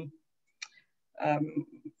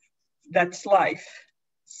 that's life.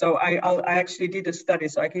 So I actually did a study,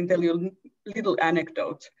 so I can tell you a little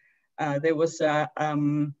anecdote. There was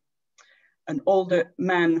an older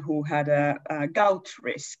man who had a gout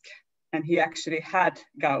risk, and he actually had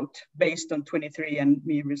gout based on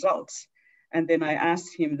 23andMe results. And then I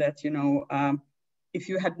asked him that, you know, if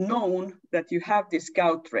you had known that you have this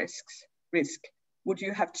gout risk, would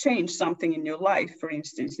you have changed something in your life? For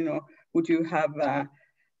instance, you know, would you have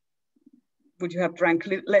drank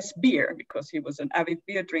less beer? Because he was an avid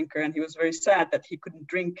beer drinker, and he was very sad that he couldn't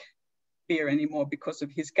drink beer anymore because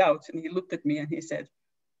of his gout. And he looked at me and he said,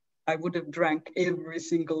 I would have drank every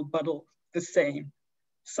single bottle the same.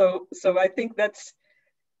 So I think that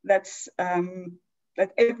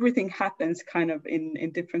everything happens kind of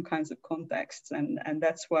in different kinds of contexts, and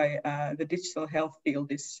that's why the digital health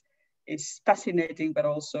field is fascinating but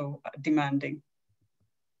also demanding.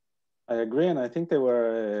 I agree, and I think there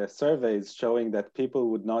were surveys showing that people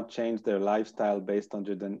would not change their lifestyle based on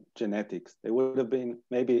genetics. They would have been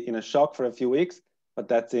maybe in a shock for a few weeks, but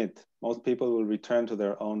that's it. Most people will return to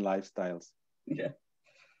their own lifestyles. Yeah.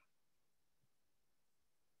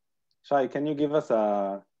 Shay, can you give us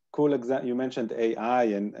a cool example? You mentioned AI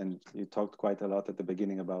and you talked quite a lot at the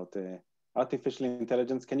beginning about artificial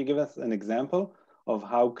intelligence. Can you give us an example of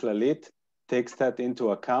how Clalit takes that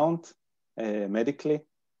into account medically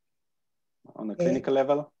on a clinical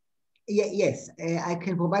level? Yes, I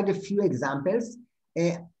can provide a few examples.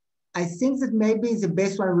 I think that maybe the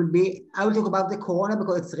best one will be, I will talk about the corona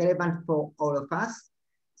because it's relevant for all of us.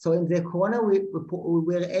 So in the corona, we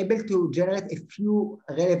were able to generate a few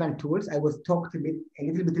relevant tools. I was talked a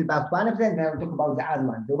little bit about one of them, and I will talk about the other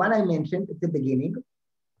one. The one I mentioned at the beginning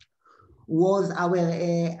was our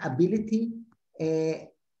ability,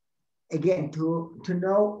 again, to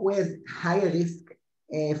know where's higher risk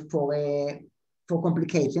for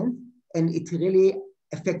complications, and it really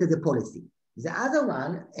affected the policy. The other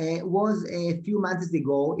one was a few months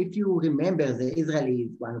ago, if you remember, the Israelis,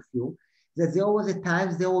 one of you, that there was a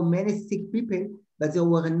time there were many sick people, but there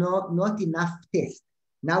were not enough tests.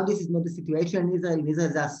 Now this is not the situation in Israel. In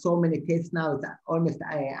Israel, there are so many tests now, it's almost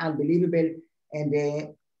unbelievable.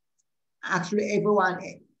 And actually everyone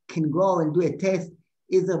can go and do a test,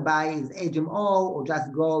 either by his HMO or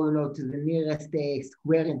just go, to the nearest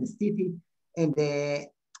square in the city and they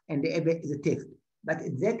have the test. But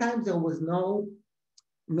at that time, there was no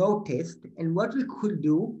test. And what we could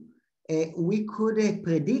do, we could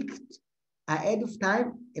predict ahead of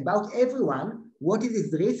time about everyone what is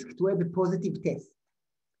his risk to have a positive test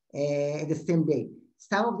at the same day.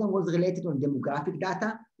 Some of them was related on demographic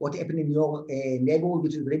data, what happened in your neighborhood,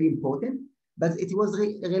 which is really important. But it was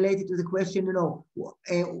related to the question,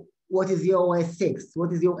 what is your sex?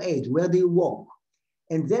 What is your age? Where do you work?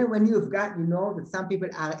 And then when you've got, that some people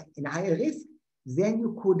are in higher risk, then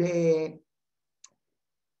you could, that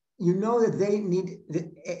they need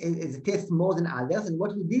the test more than others. And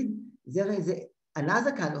what we did, there is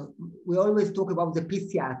another kind of, we always talk about the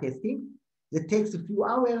PCR testing that takes a few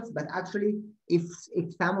hours, but actually if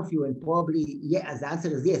some of you, and probably, yeah, the answer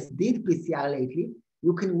is yes, did PCR lately,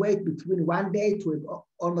 you can wait between 1 day to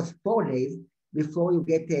almost 4 days before you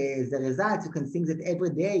get the results. You can think that every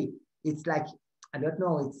day it's like, I don't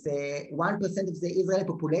know, it's 1% of the Israeli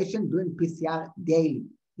population doing PCR daily.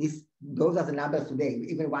 Those are the numbers today,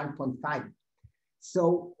 even 1.5.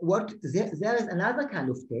 So there is another kind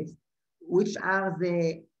of test, which are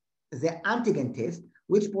the antigen test,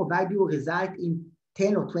 which provide you a result in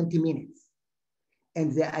 10 or 20 minutes.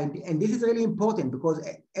 And this is really important because,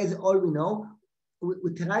 as all we know,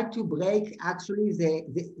 we try to break actually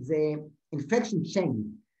the infection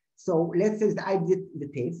chain. So let's say that I did the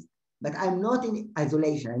test, but I'm not in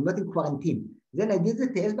isolation, I'm not in quarantine. Then I did the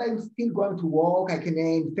test, but I'm still going to work, I can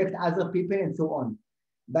infect other people and so on.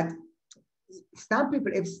 But some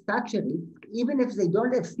people have such a risk, even if they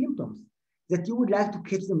don't have symptoms, that you would like to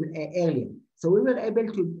catch them earlier. So we were able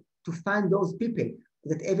to find those people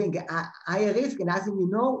that having a higher risk and ask them,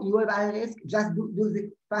 you have higher risk, just do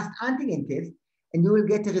the fast antigen test and you will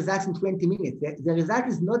get the results in 20 minutes. The result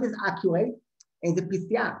is not as accurate as the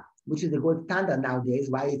PCR, which is the gold standard nowadays,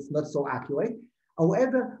 why it's not so accurate.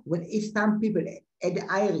 However, if some people had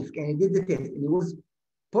high risk and they did the test and it was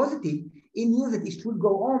positive, he knew that he should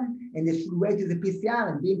go home and they should wait to the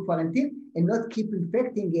PCR and be in quarantine and not keep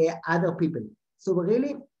infecting other people. So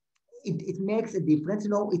really, it makes a difference.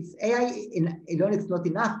 It's AI, it's not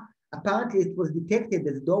enough. Apparently, it was detected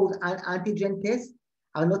that those antigen tests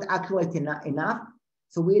are not accurate enough.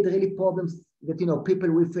 So we had really problems that,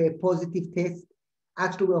 people with a positive test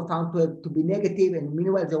actually were found to be negative, and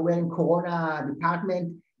meanwhile they were in corona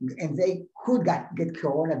department and they could get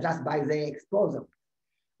corona just by the exposure.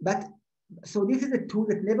 But so this is a tool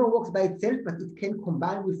that never works by itself, but it can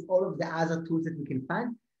combine with all of the other tools that we can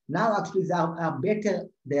find. Now actually there are better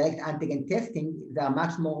direct antigen testing. They are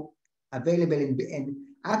much more available and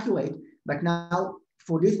accurate, but now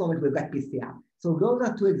for this moment we've got PCR. So those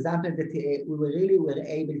are two examples that we were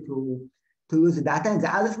able to use the data. And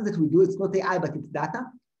the other thing that we do, it's not AI, but it's data.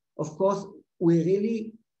 Of course, we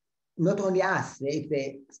really, not only us, it's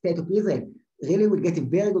the state of Israel, really will get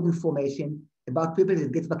very good information about people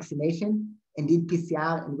that get vaccination and did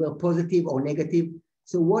PCR and were positive or negative.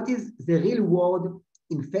 So what is the real world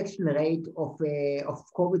infection rate of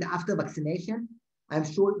COVID after vaccination? I'm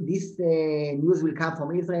sure this news will come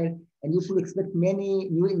from Israel, and you should expect many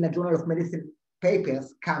New England Journal of Medicine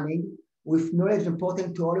papers coming with knowledge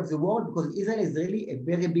important to all of the world, because Israel is really a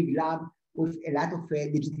very big lab with a lot of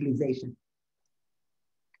digitalization.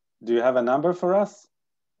 Do you have a number for us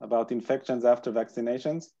about infections after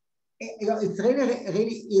vaccinations? It's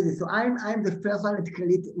really easy. So I'm the first one at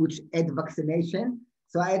Clalit which had vaccination.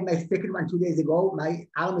 So I had my second one 2 days ago. My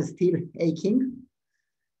arm is still aching.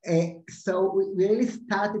 So we really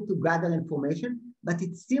started to gather information. but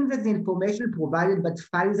it seems that the information provided by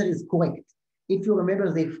Pfizer is correct. If you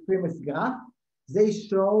remember the famous graph, they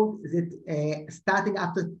showed that starting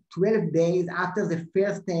after 12 days after the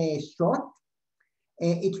first shot,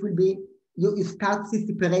 it will be, you start to see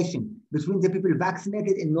separation between the people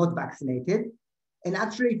vaccinated and not vaccinated. And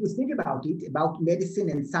actually, if you think about it, about medicine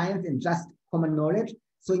and science and just common knowledge,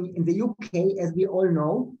 so in the UK, as we all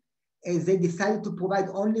know, they decided to provide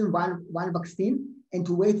only one vaccine and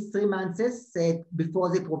to wait 3 months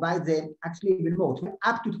before they provide actually even more,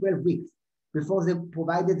 up to 12 weeks before they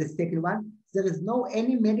provided the second one. There is no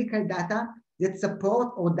any medical data that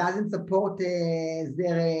support or doesn't support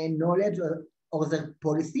their knowledge or their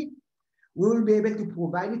policy. We will be able to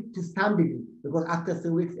provide it to some degree, because after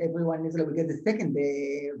 3 weeks, everyone is going to get the second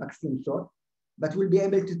vaccine shot, but we'll be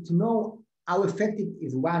able to know how effective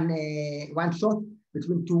is one shot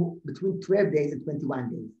between 12 days and 21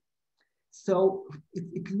 days. So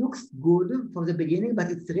it looks good from the beginning, but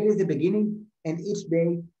it's really the beginning, and each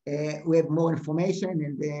day we have more information,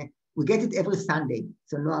 and we get it every Sunday.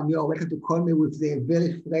 So Noam, you are welcome to call me with the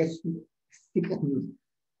very fresh secret news.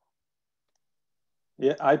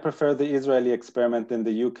 Yeah, I prefer the Israeli experiment than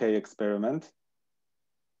the UK experiment.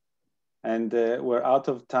 And we're out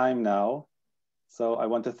of time now. So I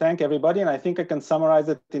want to thank everybody, and I think I can summarize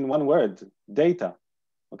it in one word: data.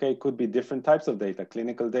 Okay, it could be different types of data,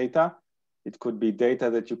 clinical data. It could be data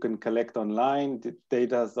that you can collect online,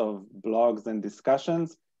 data of blogs and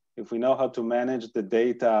discussions. If we know how to manage the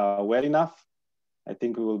data well enough, I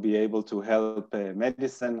think we will be able to help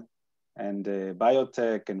medicine, and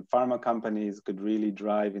biotech and pharma companies could really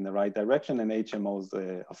drive in the right direction, and HMOs,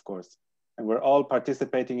 of course. And we're all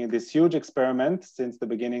participating in this huge experiment since the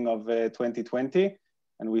beginning of 2020.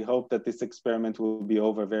 And we hope that this experiment will be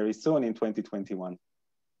over very soon in 2021.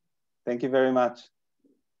 Thank you very much.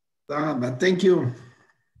 Thank you.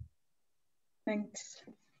 Thanks.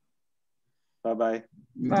 It Bye-bye.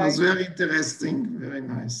 was very interesting, very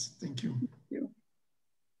nice. Thank you.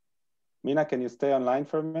 Minna, can you stay online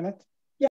for a minute?